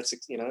come in,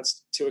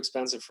 that's too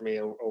expensive for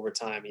me over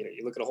time.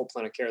 You look at a whole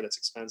plan of care, that's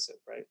expensive,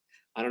 right?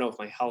 I don't know if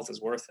my health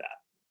is worth that.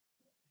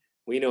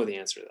 We know the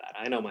answer to that.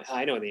 I know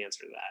the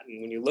answer to that.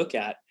 And when you look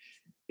at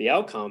the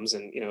outcomes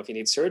and, if you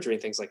need surgery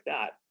and things like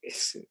that, it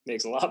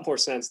makes a lot more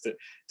sense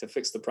to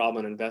fix the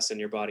problem and invest in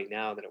your body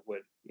now than it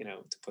would,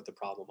 to put the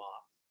problem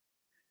off.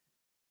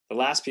 The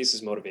last piece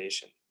is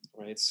motivation,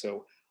 right?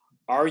 So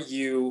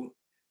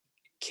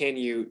can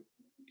you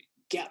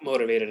get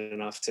motivated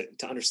enough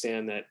to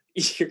understand that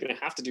you're going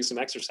to have to do some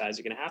exercise,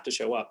 you're going to have to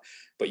show up,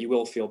 but you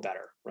will feel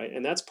better, right?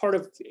 And that's part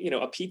of,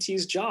 a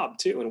PT's job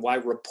too, and why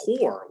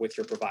rapport with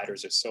your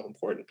providers is so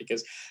important,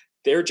 because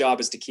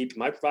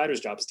my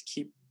provider's job is to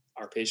keep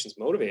our patients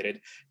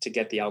motivated to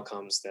get the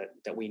outcomes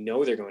that we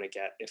know they're going to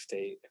get if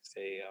they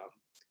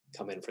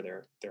come in for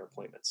their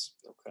appointments.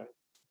 Okay.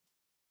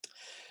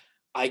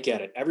 I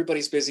get it.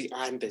 Everybody's busy.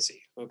 I'm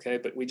busy. Okay.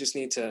 But we just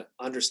need to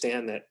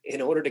understand that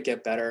in order to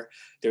get better,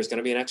 there's going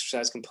to be an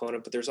exercise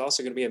component, but there's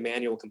also going to be a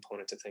manual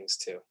component to things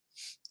too.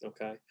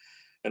 Okay.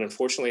 And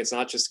unfortunately, it's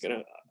not just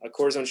a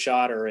cortisone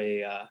shot or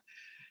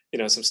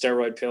some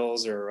steroid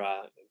pills or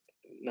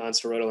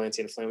non-steroidal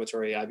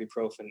anti-inflammatory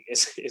ibuprofen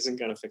isn't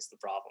going to fix the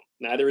problem.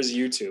 Neither is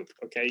YouTube.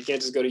 Okay. You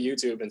can't just go to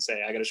YouTube and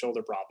say, I got a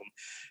shoulder problem.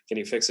 Can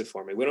you fix it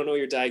for me? We don't know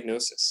your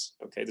diagnosis.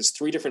 Okay. There's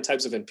 3 different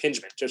types of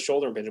impingement, just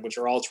shoulder impingement, which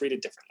are all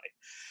treated differently.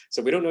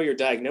 So we don't know your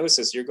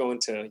diagnosis. You're going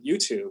to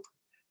YouTube.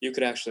 You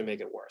could actually make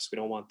it worse. We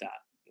don't want that.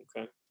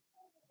 Okay.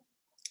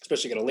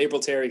 Especially you get a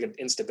labral tear, you get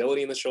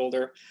instability in the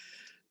shoulder.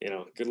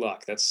 Good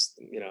luck. That's,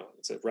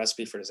 it's a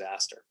recipe for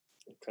disaster.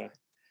 Okay.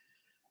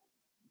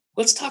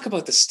 Let's talk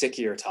about the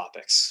stickier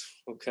topics,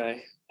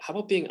 okay? How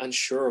about being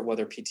unsure of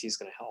whether PT is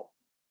going to help?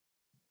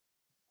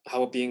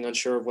 How about being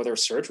unsure of whether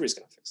surgery is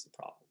going to fix the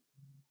problem?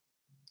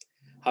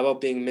 How about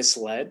being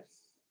misled?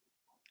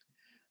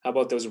 How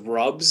about those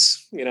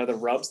rubs, the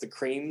rubs, the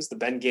creams, the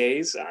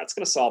Bengays? It's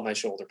going to solve my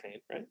shoulder pain,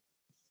 right?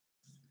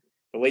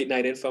 The late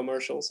night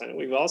infomercials, I know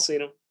we've all seen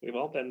them. We've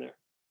all been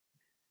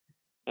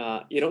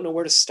there. You don't know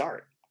where to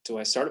start. Do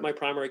I start at my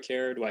primary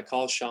care? Do I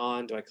call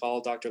Sean? Do I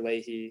call Dr.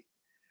 Leahy?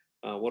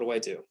 What do I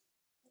do?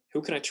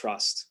 Who can I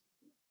trust?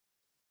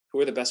 Who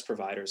are the best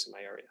providers in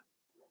my area?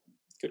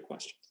 Good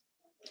question.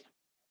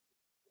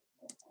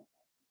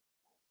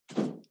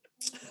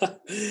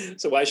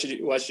 So why should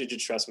you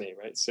trust me,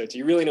 right? So do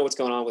you really know what's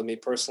going on with me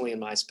personally in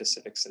my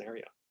specific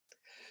scenario?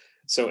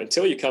 So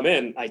until you come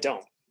in, I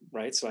don't,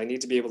 right? So I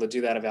need to be able to do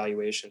that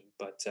evaluation.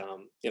 But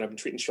I've been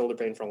treating shoulder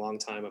pain for a long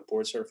time. I'm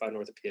board certified in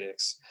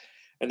orthopedics.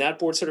 And that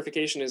board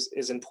certification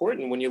is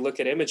important when you look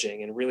at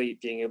imaging and really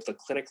being able to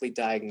clinically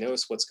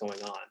diagnose what's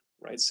going on,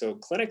 right? So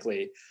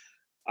clinically,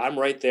 I'm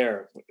right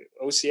there.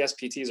 OCS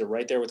PTs are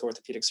right there with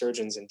orthopedic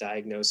surgeons in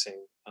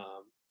diagnosing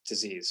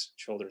disease,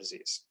 shoulder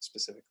disease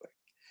specifically.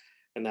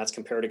 And that's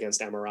compared against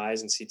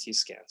MRIs and CT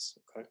scans,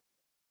 okay?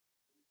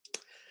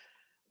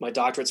 My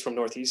doctorate's from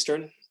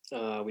Northeastern.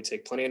 We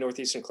take plenty of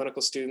Northeastern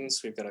clinical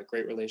students. We've got a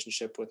great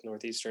relationship with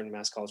Northeastern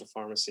Mass College of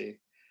Pharmacy.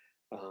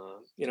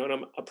 And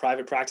I'm a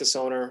private practice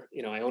owner.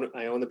 I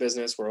own the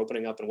business. We're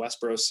opening up in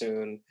Westboro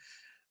soon.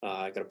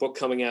 I got a book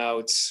coming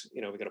out.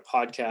 We got a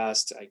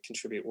podcast. I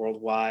contribute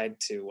worldwide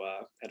to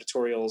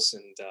editorials,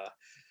 and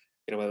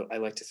I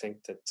like to think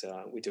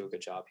that we do a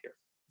good job here.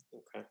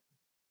 Okay.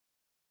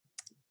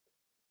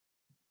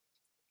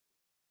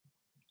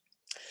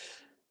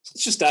 So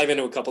let's just dive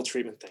into a couple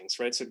treatment things,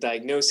 right? So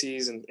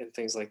diagnoses and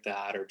things like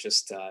that, or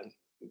just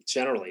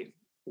generally,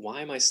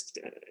 why am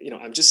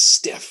I'm just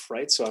stiff,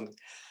 right? So I'm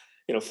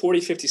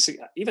 40, 50,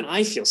 60, even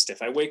I feel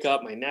stiff. I wake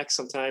up, my neck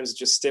sometimes is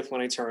just stiff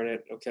when I turn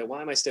it. Okay,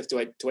 why am I stiff? Do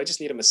I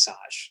just need a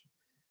massage?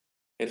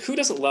 And who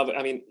doesn't love it?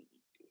 I mean,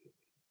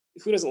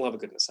 who doesn't love a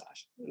good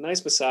massage? A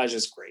nice massage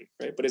is great,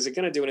 right? But is it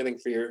going to do anything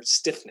for your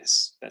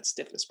stiffness, that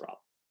stiffness problem?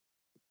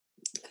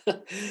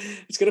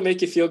 It's going to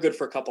make you feel good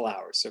for a couple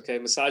hours, okay?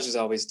 Massages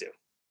always do,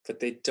 but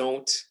they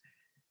don't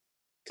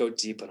go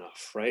deep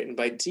enough, right? And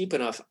by deep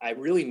enough, I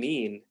really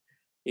mean,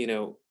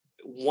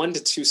 1 to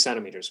 2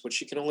 centimeters,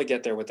 which you can only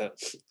get there with a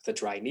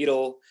dry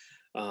needle,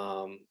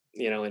 and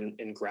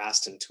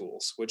Graston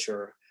tools,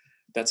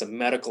 that's a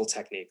medical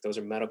technique. Those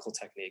are medical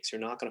techniques.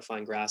 You're not going to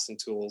find Graston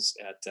tools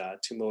at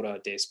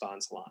Tumoda Day Spa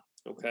and Salon.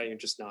 Okay, you're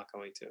just not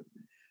going to.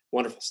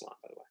 Wonderful salon,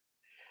 by the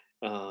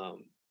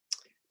way.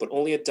 But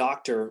only a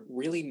doctor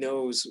really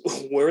knows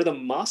where the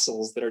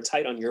muscles that are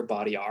tight on your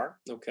body are.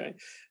 Okay,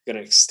 we've got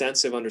an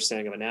extensive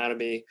understanding of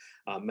anatomy.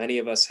 Many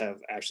of us have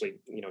actually,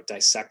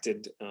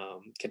 dissected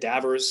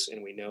cadavers,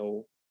 and we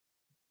know,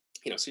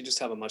 so you just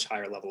have a much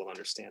higher level of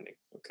understanding.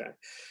 Okay,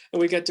 and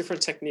we got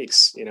different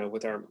techniques,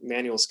 with our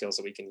manual skills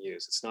that we can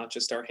use. It's not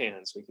just our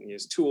hands. We can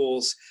use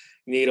tools,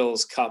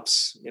 needles,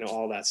 cups,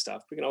 all that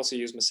stuff. We can also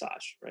use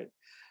massage, right?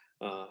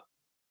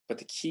 But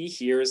the key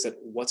here is that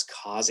what's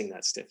causing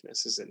that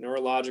stiffness? Is it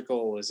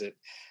neurological? Is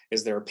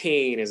there a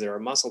pain? Is there a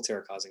muscle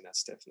tear causing that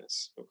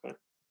stiffness? Okay.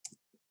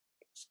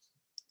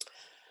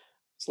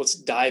 So let's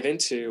dive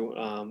into,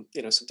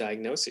 some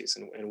diagnoses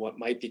and what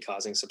might be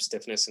causing some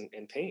stiffness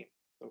and pain.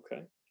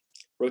 Okay.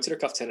 Rotator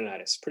cuff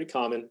tendonitis, pretty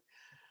common,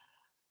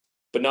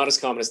 but not as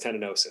common as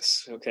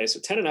tendinosis. Okay. So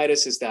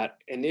tendonitis is that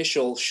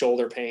initial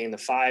shoulder pain, the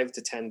 5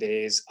 to 10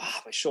 days.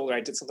 My shoulder, I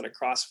did something at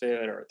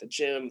CrossFit or at the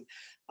gym.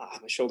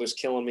 My shoulder's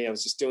killing me. I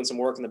was just doing some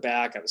work in the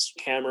back. I was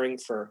hammering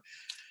for,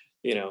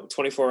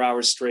 24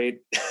 hours straight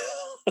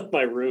on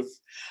my roof.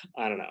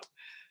 I don't know.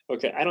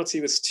 Okay. I don't see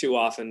this too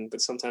often,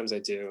 but sometimes I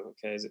do.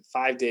 Okay. Is it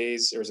 5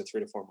 days or is it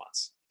 3 to 4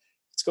 months?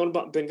 It's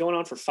been going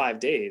on for 5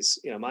 days.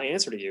 My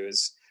answer to you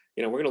is,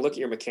 we're going to look at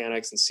your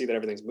mechanics and see that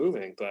everything's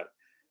moving, but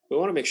we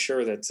want to make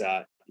sure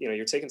that,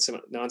 you're taking some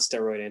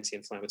non-steroid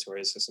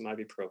anti-inflammatories, so some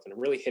ibuprofen,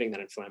 and really hitting that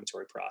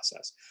inflammatory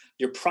process.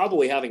 You're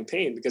probably having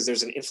pain because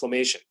there's an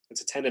inflammation.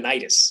 It's a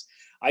tendonitis.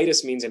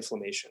 Itis means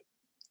inflammation.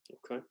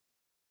 Okay.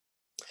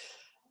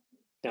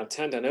 Now,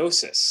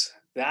 tendinosis,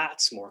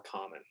 that's more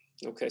common.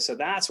 Okay, so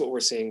that's what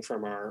we're seeing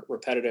from our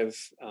repetitive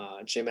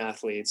gym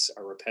athletes,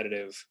 our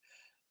repetitive,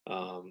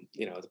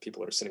 the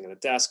people that are sitting at a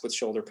desk with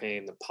shoulder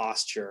pain, the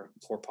posture,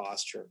 poor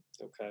posture.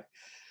 Okay.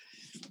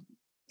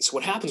 So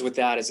what happens with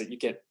that is that you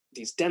get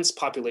these dense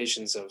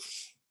populations of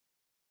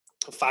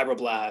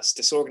fibroblasts,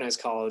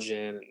 disorganized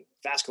collagen, and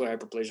vascular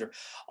hyperplasia.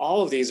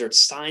 All of these are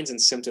signs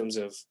and symptoms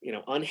of,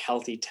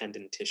 unhealthy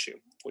tendon tissue,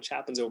 which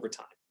happens over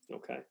time.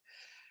 Okay.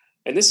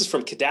 And this is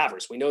from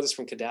cadavers. We know this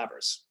from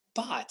cadavers.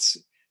 But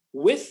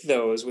with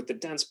the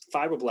dense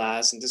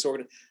fibroblasts and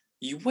disorganized,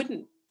 you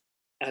wouldn't,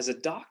 as a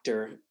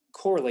doctor,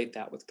 correlate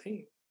that with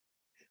pain.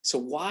 So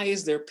why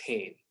is there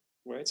pain?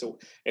 Right. So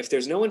if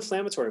there's no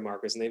inflammatory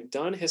markers, and they've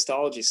done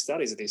histology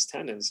studies of these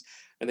tendons,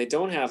 and they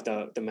don't have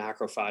the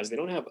macrophages, they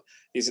don't have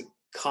these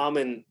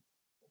common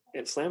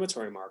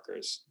inflammatory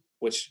markers,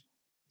 which,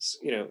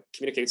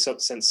 communicate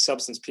send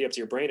substance P up to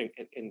your brain,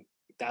 and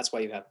that's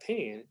why you have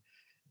pain.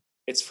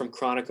 It's from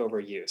chronic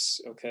overuse.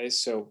 Okay.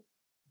 So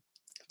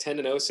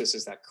tendinosis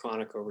is that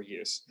chronic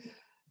overuse.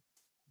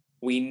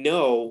 We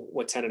know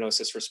what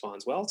tendinosis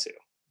responds well to: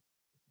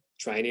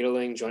 dry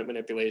needling, joint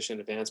manipulation,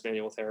 advanced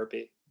manual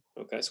therapy.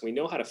 Okay, so we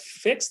know how to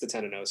fix the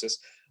tendinosis.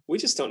 We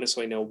just don't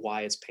necessarily know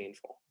why it's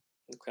painful.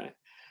 Okay,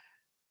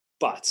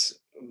 but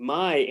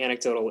my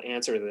anecdotal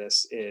answer to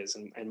this is,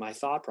 and my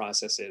thought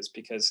process is,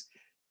 because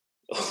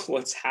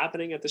what's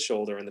happening at the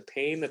shoulder and the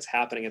pain that's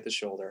happening at the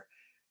shoulder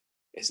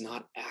is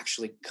not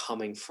actually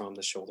coming from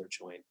the shoulder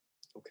joint.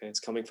 Okay,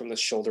 it's coming from the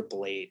shoulder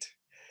blade.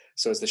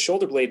 So as the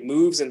shoulder blade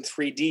moves in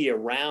 3D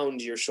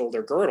around your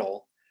shoulder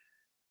girdle,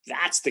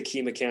 that's the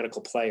key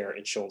mechanical player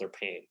in shoulder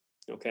pain.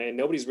 Okay, and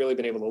nobody's really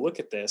been able to look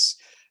at this.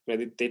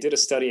 They did a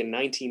study in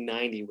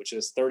 1990, which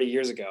is 30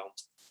 years ago,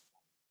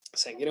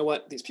 saying,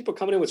 these people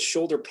coming in with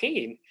shoulder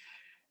pain,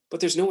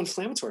 but there's no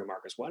inflammatory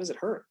markers. Why does it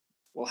hurt?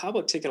 Well, how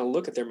about taking a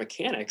look at their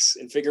mechanics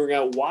and figuring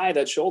out why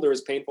that shoulder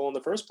is painful in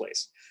the first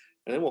place?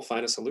 And then we'll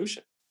find a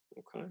solution.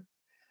 Okay.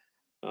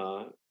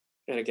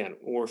 And again,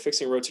 when we're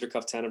fixing rotator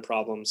cuff tendon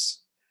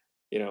problems,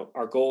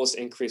 our goal is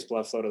to increase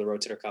blood flow to the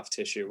rotator cuff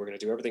tissue. We're going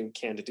to do everything we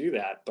can to do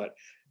that, but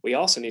we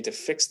also need to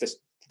fix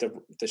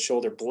the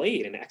shoulder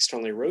blade and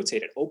externally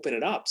rotate it, open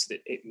it up so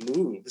that it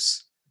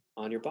moves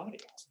on your body.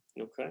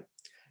 Okay.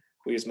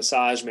 We use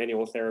massage,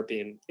 manual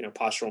therapy, and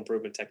postural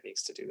improvement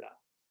techniques to do that.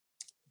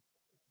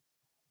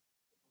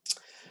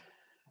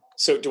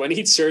 So do I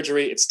need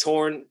surgery? It's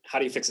torn. How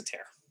do you fix a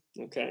tear?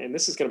 Okay. And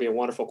this is going to be a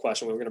wonderful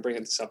question. We're going to bring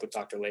this up with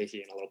Dr.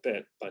 Leahy in a little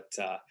bit, but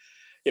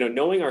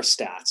knowing our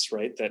stats,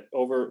 right? That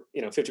over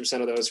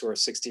 50% of those who are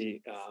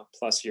 60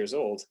 plus years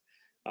old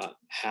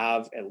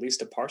have at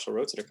least a partial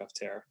rotator cuff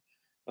tear.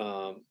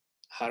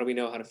 How do we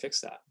know how to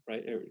fix that,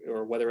 right?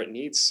 Or whether it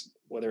needs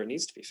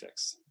to be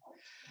fixed?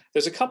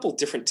 There's a couple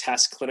different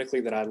tests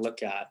clinically that I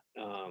look at,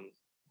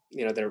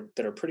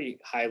 that are pretty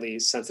highly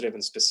sensitive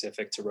and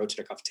specific to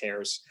rotator cuff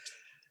tears.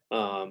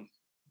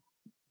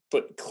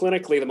 But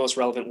clinically, the most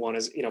relevant one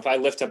is, if I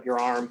lift up your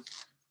arm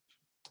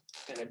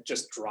and it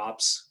just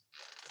drops,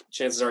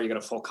 chances are you got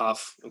a full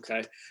cuff. Okay.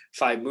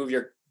 If I move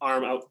your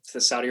arm out to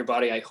the side of your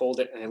body, I hold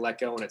it and I let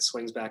go and it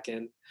swings back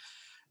in.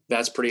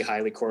 That's pretty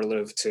highly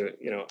correlative to,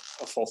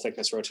 a full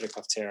thickness rotator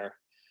cuff tear.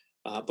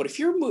 But if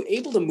you're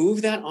able to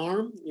move that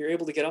arm, you're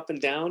able to get up and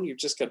down, you've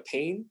just got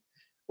pain,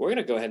 we're going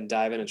to go ahead and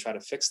dive in and try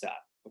to fix that.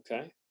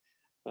 Okay.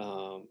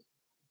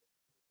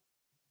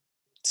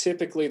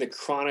 Typically the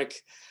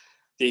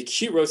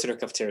acute rotator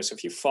cuff tear. So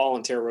if you fall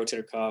and tear a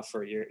rotator cuff,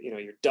 or your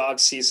dog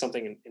sees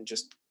something and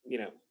just,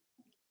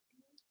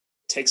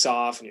 takes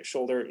off, and your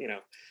shoulder,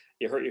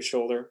 you hurt your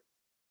shoulder,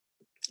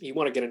 you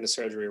want to get into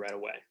surgery right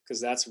away, because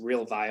that's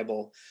real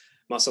viable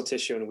muscle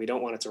tissue and we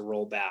don't want it to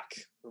roll back.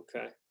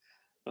 Okay.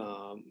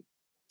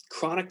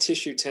 Chronic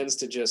tissue tends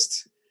to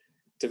just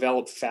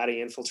develop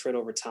fatty infiltrate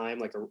over time,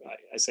 like a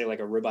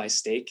ribeye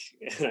steak.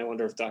 And I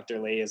wonder if Dr.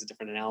 Leahy has a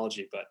different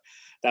analogy, but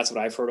that's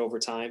what I've heard over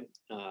time.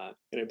 And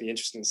it'd be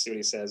interesting to see what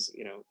he says,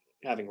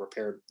 having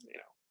repaired,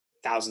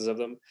 thousands of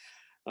them.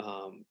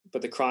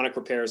 But the chronic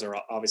repairs are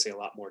obviously a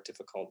lot more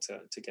difficult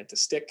to get to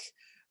stick.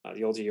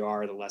 The older you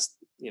are, the less,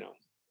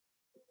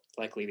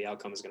 likely the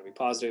outcome is going to be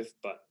positive,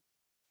 but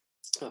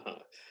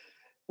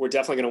we're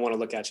definitely going to want to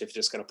look at you if you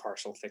just got a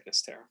partial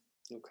thickness tear.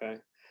 Okay.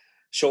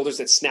 Shoulders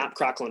that snap,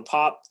 crackle, and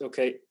pop.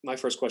 Okay. My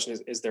first question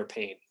is there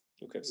pain?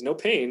 Okay. If there's no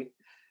pain,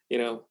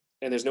 and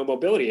there's no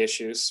mobility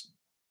issues,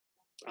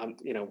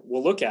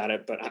 we'll look at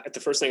it, but the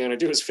first thing I'm going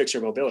to do is fix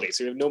your mobility.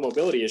 So if you have no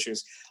mobility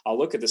issues, I'll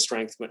look at the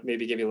strength, but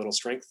maybe give you a little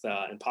strength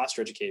and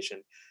posture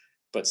education.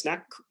 But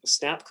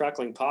snap,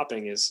 crackling,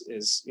 popping is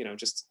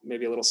just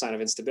maybe a little sign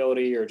of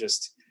instability, or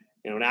just,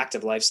 an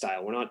active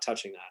lifestyle. We're not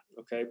touching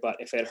that. Okay. But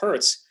if it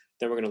hurts,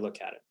 then we're going to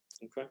look at it.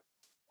 Okay.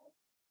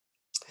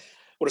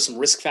 What are some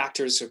risk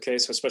factors? Okay.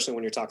 So especially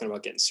when you're talking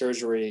about getting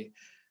surgery,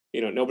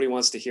 nobody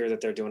wants to hear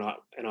that they're doing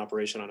an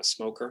operation on a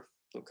smoker.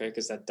 Okay.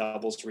 Because that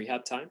doubles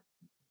rehab time.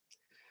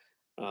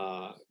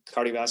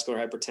 Cardiovascular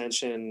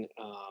hypertension,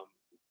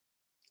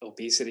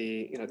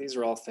 obesity, these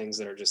are all things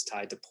that are just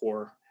tied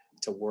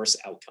to worse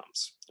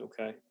outcomes.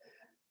 Okay.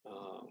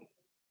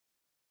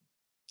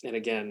 And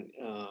again,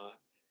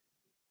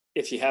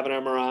 if you have an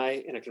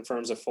MRI and it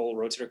confirms a full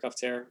rotator cuff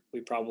tear,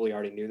 we probably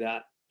already knew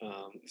that.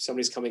 If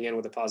somebody's coming in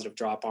with a positive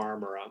drop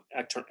arm or an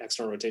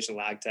external rotation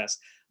lag test,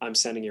 I'm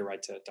sending you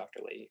right to Dr.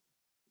 Leahy.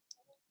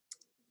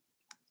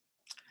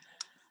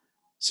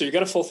 So you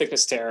got a full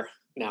thickness tear.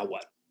 Now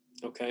what?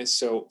 Okay.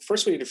 So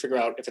first we need to figure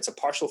out if it's a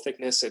partial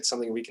thickness, it's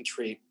something we can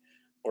treat,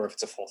 or if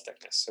it's a full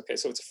thickness. Okay.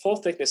 So if it's a full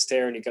thickness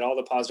tear and you get all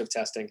the positive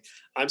testing,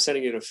 I'm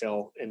sending you to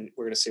Phil and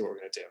we're going to see what we're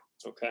going to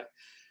do. Okay.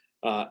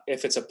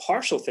 If it's a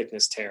partial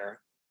thickness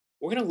tear,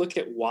 we're going to look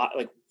at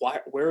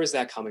where is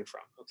that coming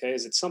from? Okay.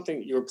 Is it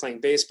something you were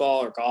playing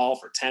baseball or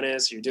golf or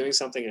tennis, you're doing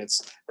something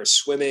or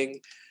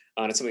swimming,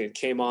 and it's something that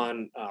came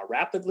on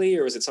rapidly,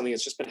 or is it something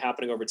that's just been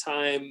happening over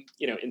time,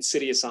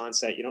 insidious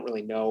onset, you don't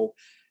really know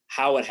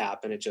how it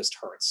happened, it just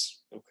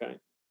hurts. Okay.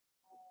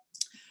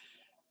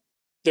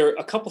 There are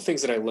a couple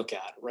things that I look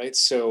at, right?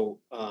 So,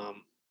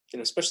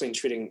 especially in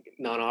treating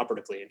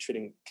non-operatively and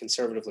treating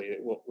conservatively,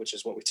 which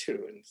is what we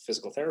do in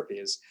physical therapy,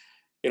 is,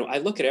 I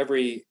look at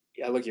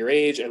your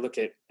age, I look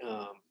at,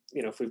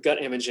 if we've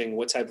got imaging,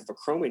 what type of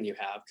acromion you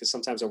have, because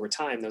sometimes over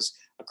time those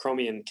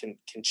acromion can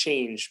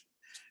change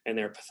and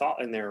their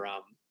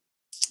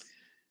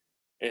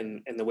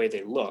and the way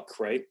they look,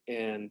 right?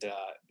 And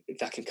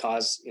that can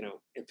cause,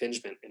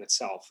 impingement in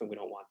itself, and we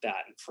don't want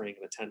that, and fraying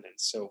of the tendons.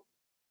 So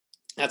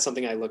that's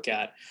something I look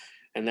at,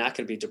 and that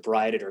can be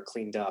debrided or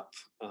cleaned up,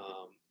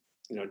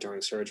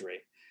 during surgery.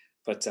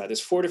 But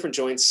there's 4 different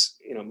joints,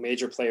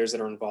 major players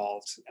that are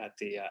involved at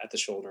the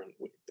shoulder, and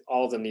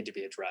all of them need to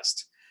be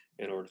addressed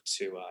in order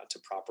to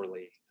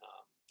properly,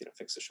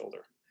 fix the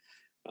shoulder.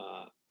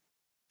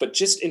 But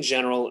just in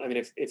general, I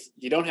mean, if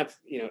you don't have,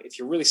 if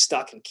you're really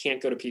stuck and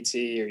can't go to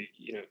PT, or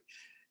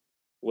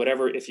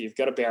whatever, if you've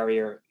got a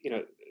barrier,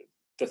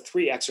 the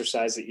 3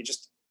 exercises that you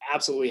just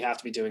absolutely have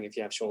to be doing if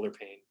you have shoulder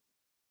pain: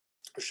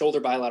 a shoulder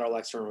bilateral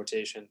external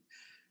rotation,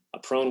 a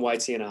prone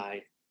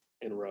YTNI,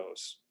 and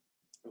rows.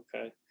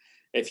 Okay.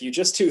 If you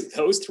just do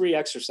those 3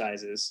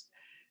 exercises,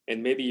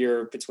 and maybe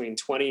you're between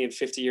 20 and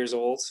 50 years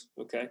old,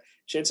 okay,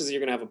 chances you're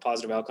going to have a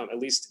positive outcome, at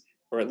least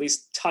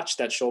touch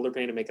that shoulder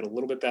pain and make it a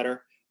little bit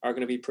better, are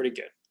going to be pretty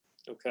good.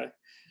 Okay.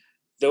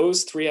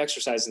 Those 3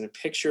 exercises and the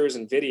pictures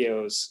and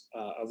videos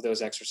of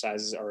those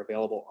exercises are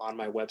available on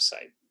my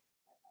website.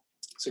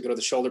 So go to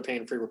the shoulder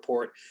pain free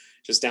report,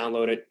 just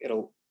download it.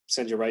 It'll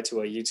send you right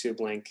to a YouTube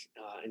link,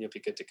 and you'll be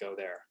good to go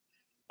there.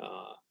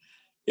 Uh,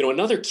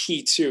 Another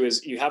key too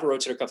is you have a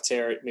rotator cuff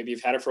tear. Maybe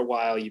you've had it for a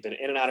while. You've been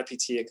in and out of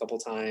PT a couple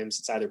times.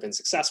 It's either been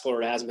successful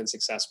or it hasn't been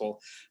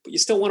successful, but you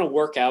still want to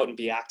work out and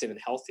be active and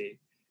healthy.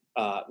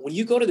 When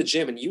you go to the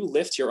gym and you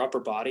lift your upper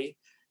body,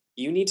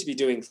 you need to be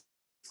doing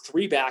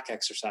 3 back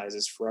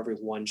exercises for every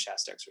 1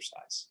 chest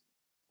exercise.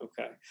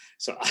 Okay.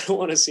 So I don't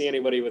want to see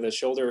anybody with a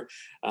shoulder,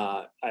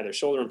 either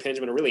shoulder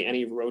impingement or really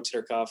any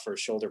rotator cuff or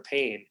shoulder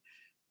pain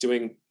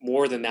doing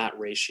more than that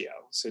ratio.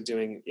 So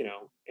doing,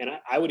 and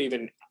I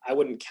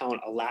wouldn't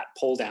count a lat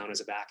pull down as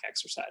a back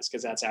exercise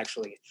because that's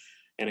actually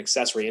an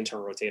accessory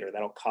internal rotator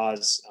that'll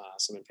cause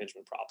some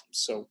impingement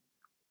problems.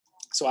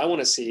 So I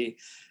want to see,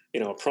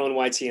 a prone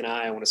YT and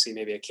I want to see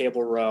maybe a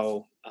cable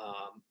row,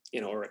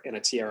 or in a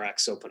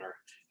TRX opener,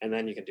 and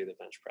then you can do the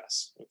bench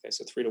press. Okay.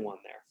 So 3 to 1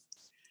 there.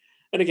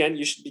 And again,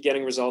 you should be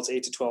getting results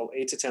 8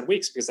 to 10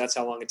 weeks because that's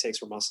how long it takes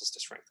for muscles to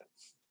strengthen.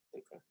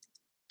 Okay.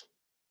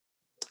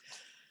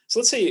 So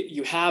let's say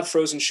you have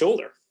frozen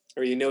shoulder,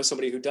 or you know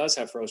somebody who does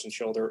have frozen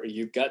shoulder, or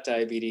you've got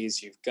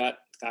diabetes, you've got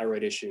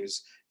thyroid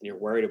issues, and you're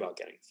worried about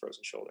getting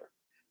frozen shoulder.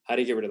 How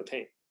do you get rid of the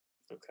pain?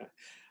 Okay.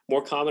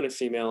 More common in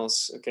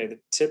females. Okay. The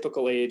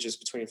typical age is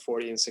between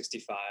 40 and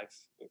 65.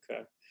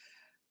 Okay.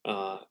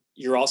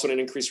 You're also at an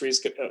increased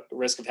risk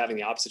of having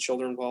the opposite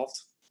shoulder involved.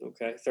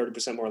 Okay.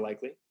 30% more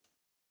likely.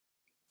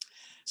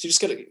 So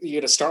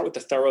you got to start with the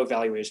thorough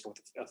evaluation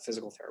with a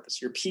physical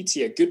therapist. Your PT,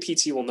 a good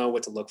PT, will know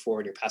what to look for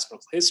in your past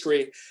medical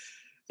history.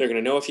 They're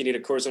going to know if you need a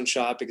cortisone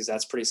shot because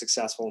that's pretty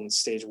successful in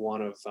stage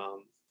 1 of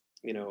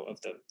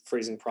the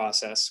freezing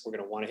process. We're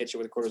going to want to hit you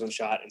with a cortisone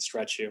shot and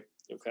stretch you.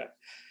 Okay.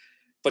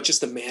 But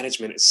just the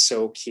management is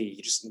so key.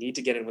 You just need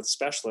to get in with a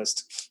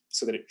specialist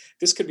so that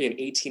this could be an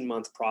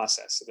 18-month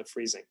process of the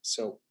freezing.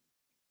 So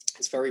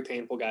it's very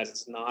painful, guys.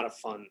 It's not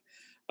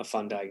a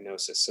fun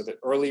diagnosis. So the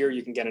earlier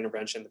you can get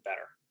intervention, the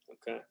better.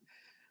 Okay.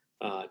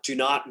 Do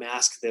not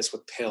mask this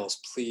with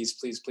pills. Please,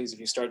 please, please. If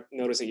you start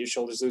noticing your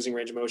shoulder's losing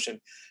range of motion,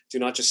 do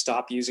not just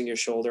stop using your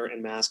shoulder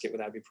and mask it with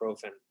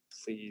ibuprofen.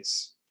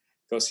 Please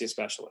go see a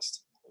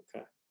specialist.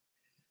 Okay.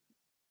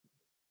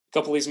 A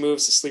couple of these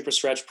moves, the sleeper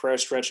stretch, prayer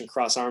stretch, and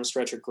cross arm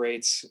stretch are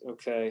great.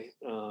 Okay.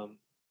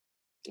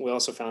 We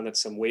also found that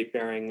some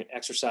weight-bearing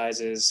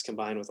exercises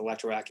combined with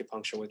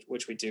electroacupuncture,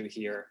 which we do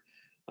here,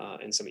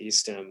 and some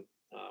e-stim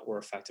were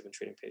effective in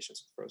treating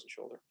patients with frozen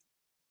shoulder.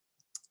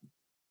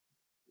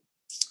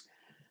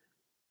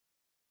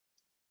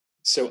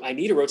 So I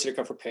need a rotator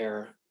cuff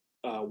repair.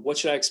 What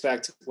should I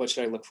expect? What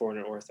should I look for in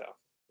an ortho?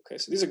 Okay,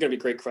 so these are going to be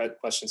great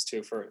questions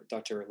too for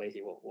Dr.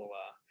 Leahy. Will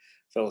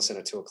fill us in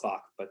at 2:00.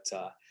 But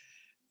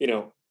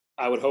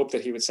I would hope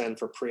that he would send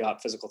for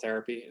pre-op physical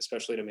therapy,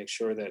 especially to make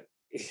sure that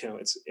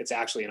it's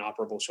actually an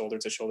operable shoulder.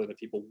 It's a shoulder that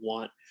people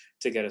want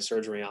to get a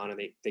surgery on, and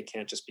they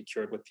can't just be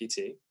cured with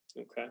PT.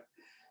 Okay,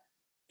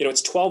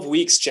 it's 12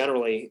 weeks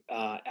generally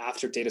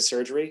after date of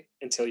surgery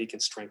until you can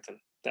strengthen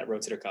that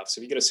rotator cuff.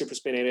 So if you get a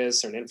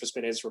supraspinatus or an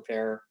infraspinatus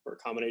repair or a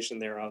combination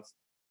thereof,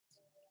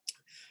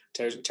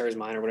 teres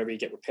minor, whatever you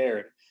get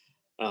repaired,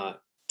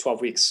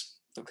 12 weeks.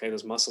 Okay,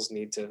 those muscles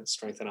need to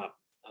strengthen up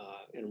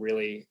and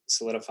really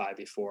solidify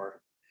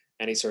before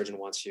any surgeon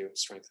wants you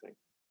strengthening.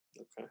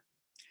 Okay.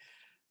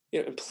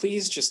 And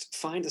please just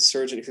find a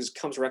surgeon who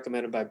comes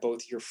recommended by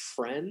both your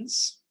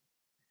friends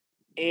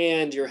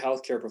and your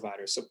healthcare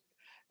provider. So,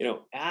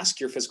 ask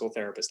your physical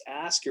therapist,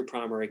 ask your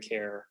primary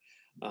care,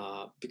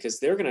 because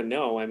they're going to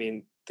know. I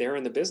mean, they're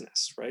in the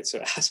business, right? So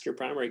ask your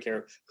primary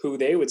care who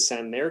they would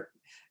send their,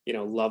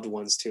 loved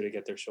ones to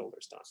get their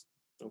shoulders done.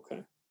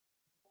 Okay.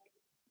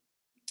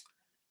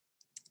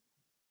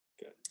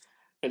 Good.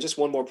 And just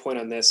one more point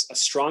on this: a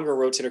stronger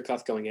rotator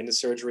cuff going into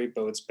surgery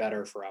bodes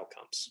better for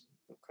outcomes.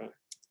 Okay.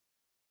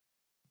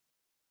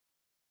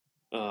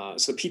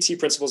 So the PT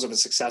principles of a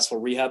successful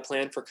rehab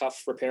plan for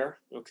cuff repair.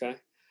 Okay.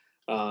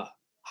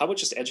 How about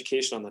just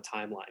education on the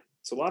timeline?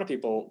 So a lot of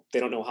people, they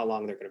don't know how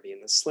long they're going to be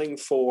in the sling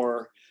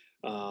for.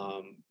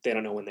 They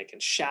don't know when they can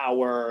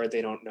shower.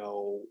 They don't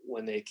know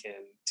when they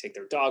can take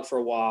their dog for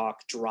a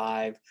walk,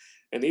 drive.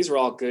 And these are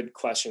all good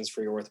questions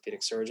for your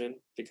orthopedic surgeon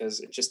because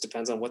it just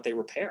depends on what they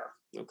repair.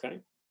 Okay.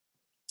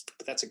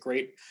 But that's a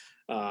great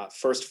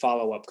first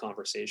follow-up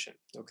conversation.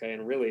 Okay.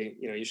 And really,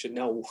 you should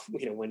know,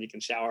 when you can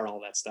shower and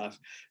all that stuff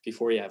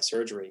before you have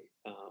surgery.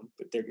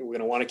 But we're going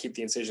to want to keep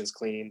the incisions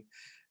clean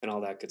and all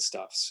that good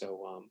stuff.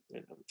 So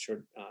and I'm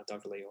sure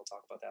Dr. Leahy will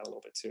talk about that a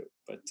little bit too.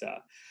 But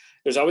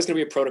there's always going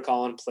to be a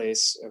protocol in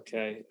place,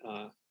 okay?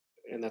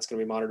 And that's going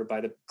to be monitored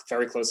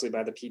very closely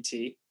by the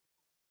PT.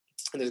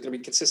 And there's going to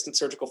be consistent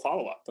surgical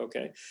follow-up,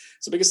 okay?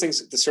 So biggest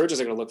things the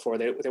surgeons are going to look for,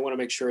 they want to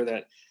make sure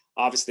that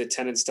obviously the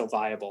tendon's still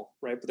viable,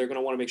 right? But they're going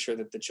to want to make sure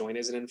that the joint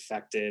isn't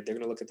infected. They're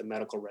going to look at the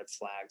medical red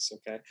flags,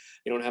 okay?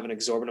 You don't have an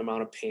exorbitant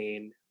amount of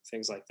pain,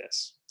 things like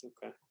this,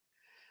 okay?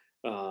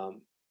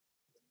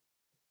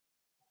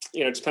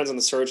 It depends on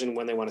the surgeon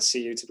when they want to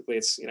see you. Typically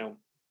it's,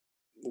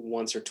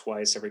 once or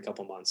twice every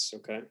couple months.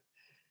 Okay.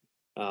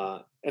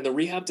 And the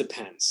rehab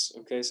depends.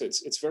 Okay. So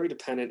it's very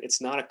dependent.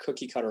 It's not a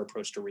cookie cutter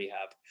approach to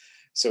rehab.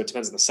 So it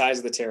depends on the size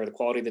of the tear, the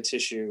quality of the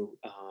tissue,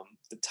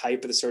 the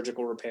type of the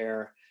surgical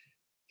repair,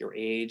 your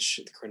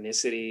age, the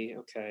chronicity.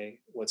 Okay.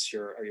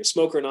 Are you a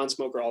smoker,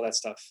 non-smoker? All that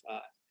stuff,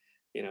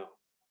 you know,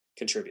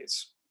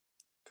 contributes.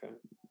 Okay.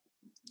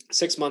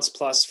 6 months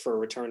plus for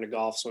return to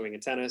golf, swimming,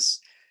 and tennis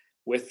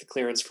with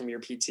clearance from your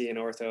PT and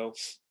ortho,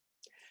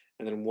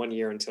 and then 1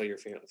 year until you're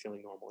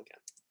feeling normal again.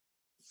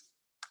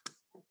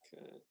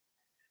 Okay.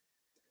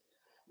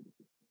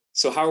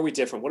 So how are we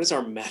different? What is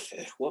our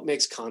method? What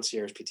makes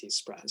concierge PT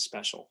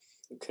special?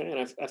 Okay, and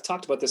I've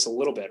talked about this a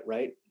little bit,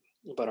 right?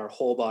 About our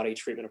whole body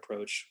treatment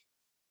approach.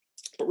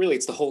 But really,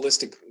 it's the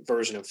holistic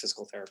version of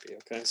physical therapy,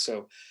 okay?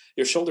 So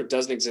your shoulder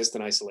doesn't exist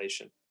in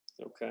isolation,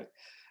 okay?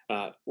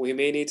 We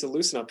may need to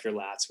loosen up your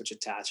lats, which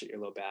attach at your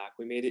low back.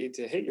 We may need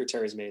to hit your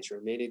teres major.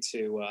 We may need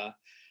to,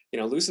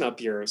 loosen up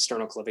your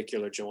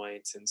sternoclavicular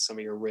joint and some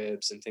of your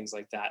ribs and things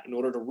like that in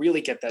order to really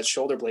get that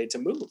shoulder blade to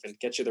move and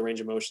get you the range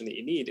of motion that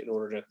you need in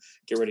order to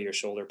get rid of your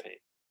shoulder pain,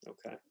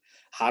 okay?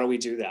 How do we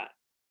do that?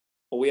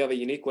 Well, we have a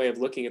unique way of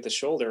looking at the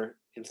shoulder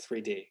in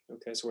 3D,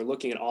 okay? So we're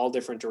looking at all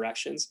different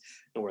directions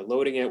and we're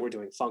loading it. We're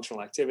doing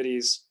functional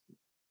activities.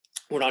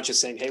 We're not just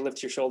saying, hey,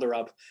 lift your shoulder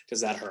up.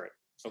 Does that hurt?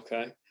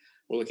 Okay.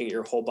 We're looking at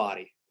your whole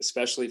body,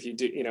 especially if you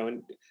do,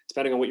 and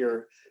depending on what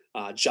your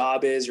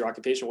job is, your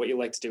occupation, what you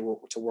like to do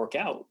to work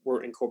out,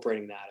 we're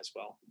incorporating that as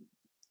well.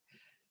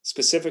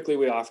 Specifically,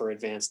 we offer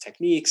advanced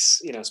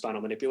techniques,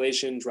 spinal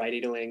manipulation, dry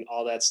needling,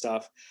 all that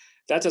stuff.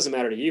 That doesn't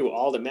matter to you.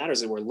 All that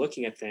matters is we're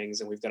looking at things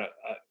and we've got a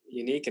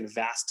unique and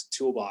vast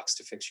toolbox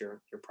to fix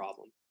your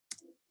problem.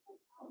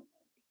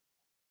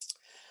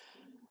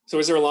 So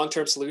is there a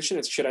long-term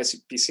solution? Should I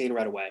be seen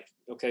right away?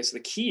 Okay, so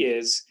the key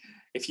is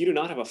if you do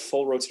not have a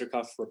full rotator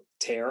cuff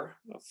tear,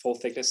 a full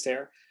thickness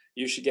tear,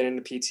 you should get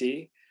into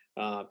PT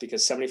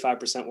because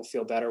 75% will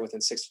feel better within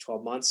 6 to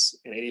 12 months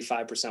and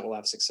 85% will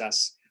have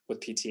success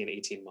with PT in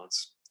 18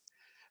 months.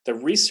 The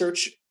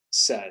research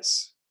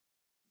says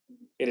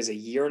it is 1.5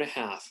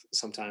 years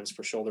sometimes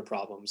for shoulder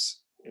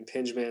problems,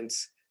 impingement,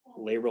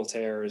 labral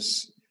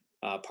tears,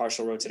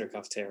 partial rotator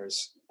cuff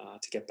tears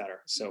to get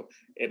better. So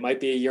it might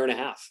be 1.5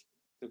 years.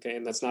 Okay,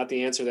 and that's not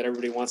the answer that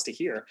everybody wants to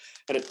hear.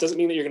 And it doesn't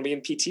mean that you're going to be in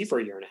PT for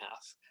 1.5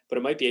 years, but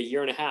it might be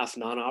 1.5 years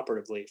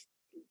non-operatively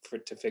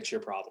to fix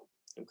your problem.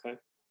 Okay,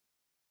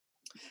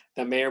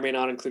 that may or may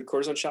not include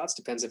cortisone shots.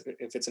 Depends if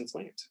it's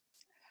inflamed.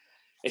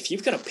 If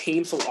you've got a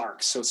painful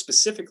arc, so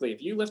specifically,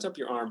 if you lift up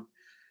your arm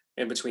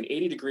and between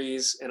 80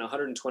 degrees and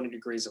 120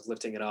 degrees of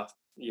lifting it up,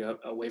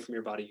 away from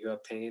your body, you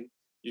have pain,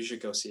 you should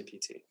go see a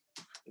PT.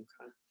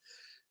 Okay.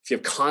 If you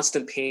have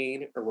constant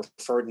pain or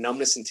referred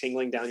numbness and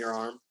tingling down your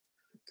arm,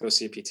 go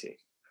see a PT.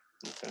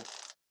 Okay.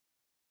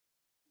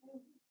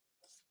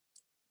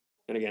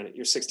 And again,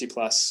 you're 60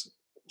 plus,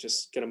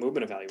 just get a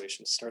movement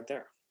evaluation. Start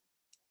there.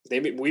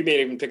 We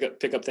may even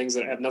pick up things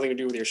that have nothing to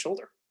do with your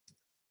shoulder.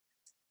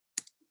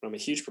 I'm a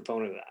huge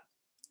proponent of that.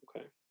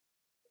 Okay.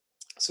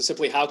 So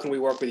simply, how can we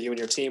work with you and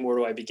your team? Where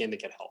do I begin to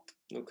get help?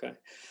 Okay.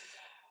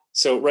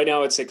 So right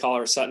now, I'd say call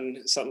our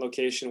Sutton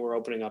location. We're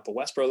opening up a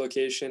Westboro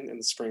location in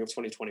the spring of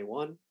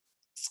 2021.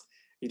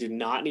 You do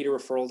not need a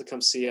referral to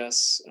come see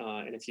us.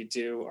 And if you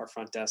do, our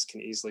front desk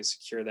can easily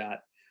secure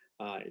that.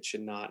 It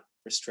should not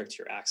restrict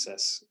your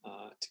access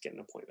to get an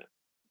appointment.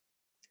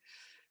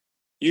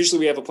 Usually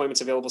we have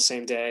appointments available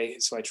same day.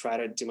 So I try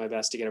to do my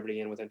best to get everybody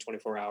in within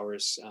 24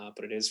 hours,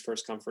 but it is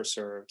first come, first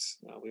served.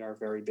 We are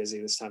very busy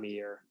this time of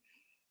year.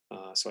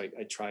 So I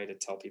try to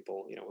tell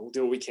people, we'll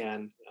do what we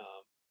can,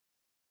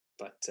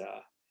 but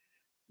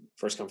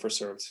first come, first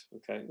served.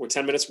 Okay. We're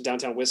 10 minutes from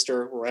downtown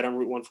Worcester. We're right on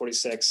Route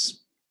 146.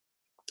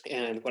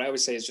 And what I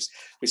always say is just,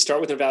 we start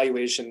with an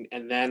evaluation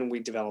and then we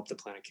develop the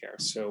plan of care.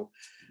 So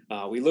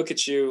we look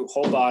at you,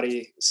 whole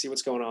body, see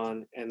what's going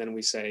on. And then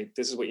we say,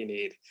 this is what you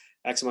need,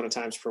 X amount of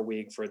times per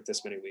week for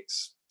this many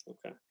weeks.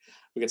 Okay.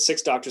 We got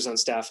 6 doctors on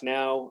staff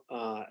now,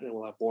 and then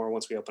we'll have more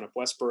once we open up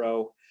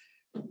Westboro.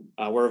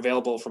 We're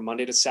available from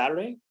Monday to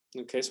Saturday.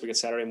 Okay. So we get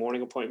Saturday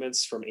morning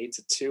appointments from 8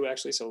 to 2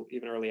 actually. So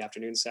even early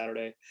afternoon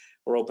Saturday,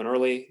 we're open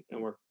early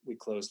and we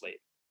close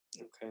late.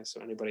 Okay.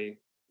 So anybody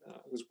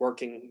who's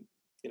working,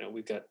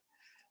 we've got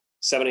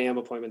 7 a.m.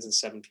 appointments and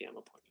 7 p.m.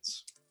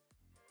 appointments.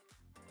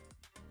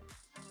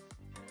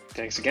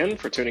 Thanks again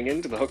for tuning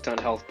in to the Hooked on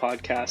Health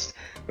podcast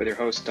with your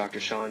host, Dr.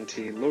 Sean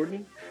T.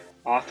 Lordan,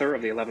 author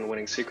of the 11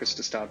 Winning Secrets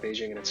to Stop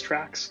Aging in Its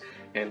Tracks,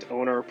 and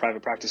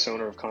private practice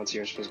owner of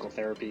Concierge Physical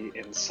Therapy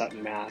in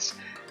Sutton, Mass,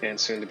 and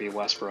soon to be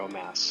Westboro,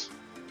 Mass.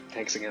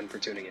 Thanks again for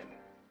tuning in.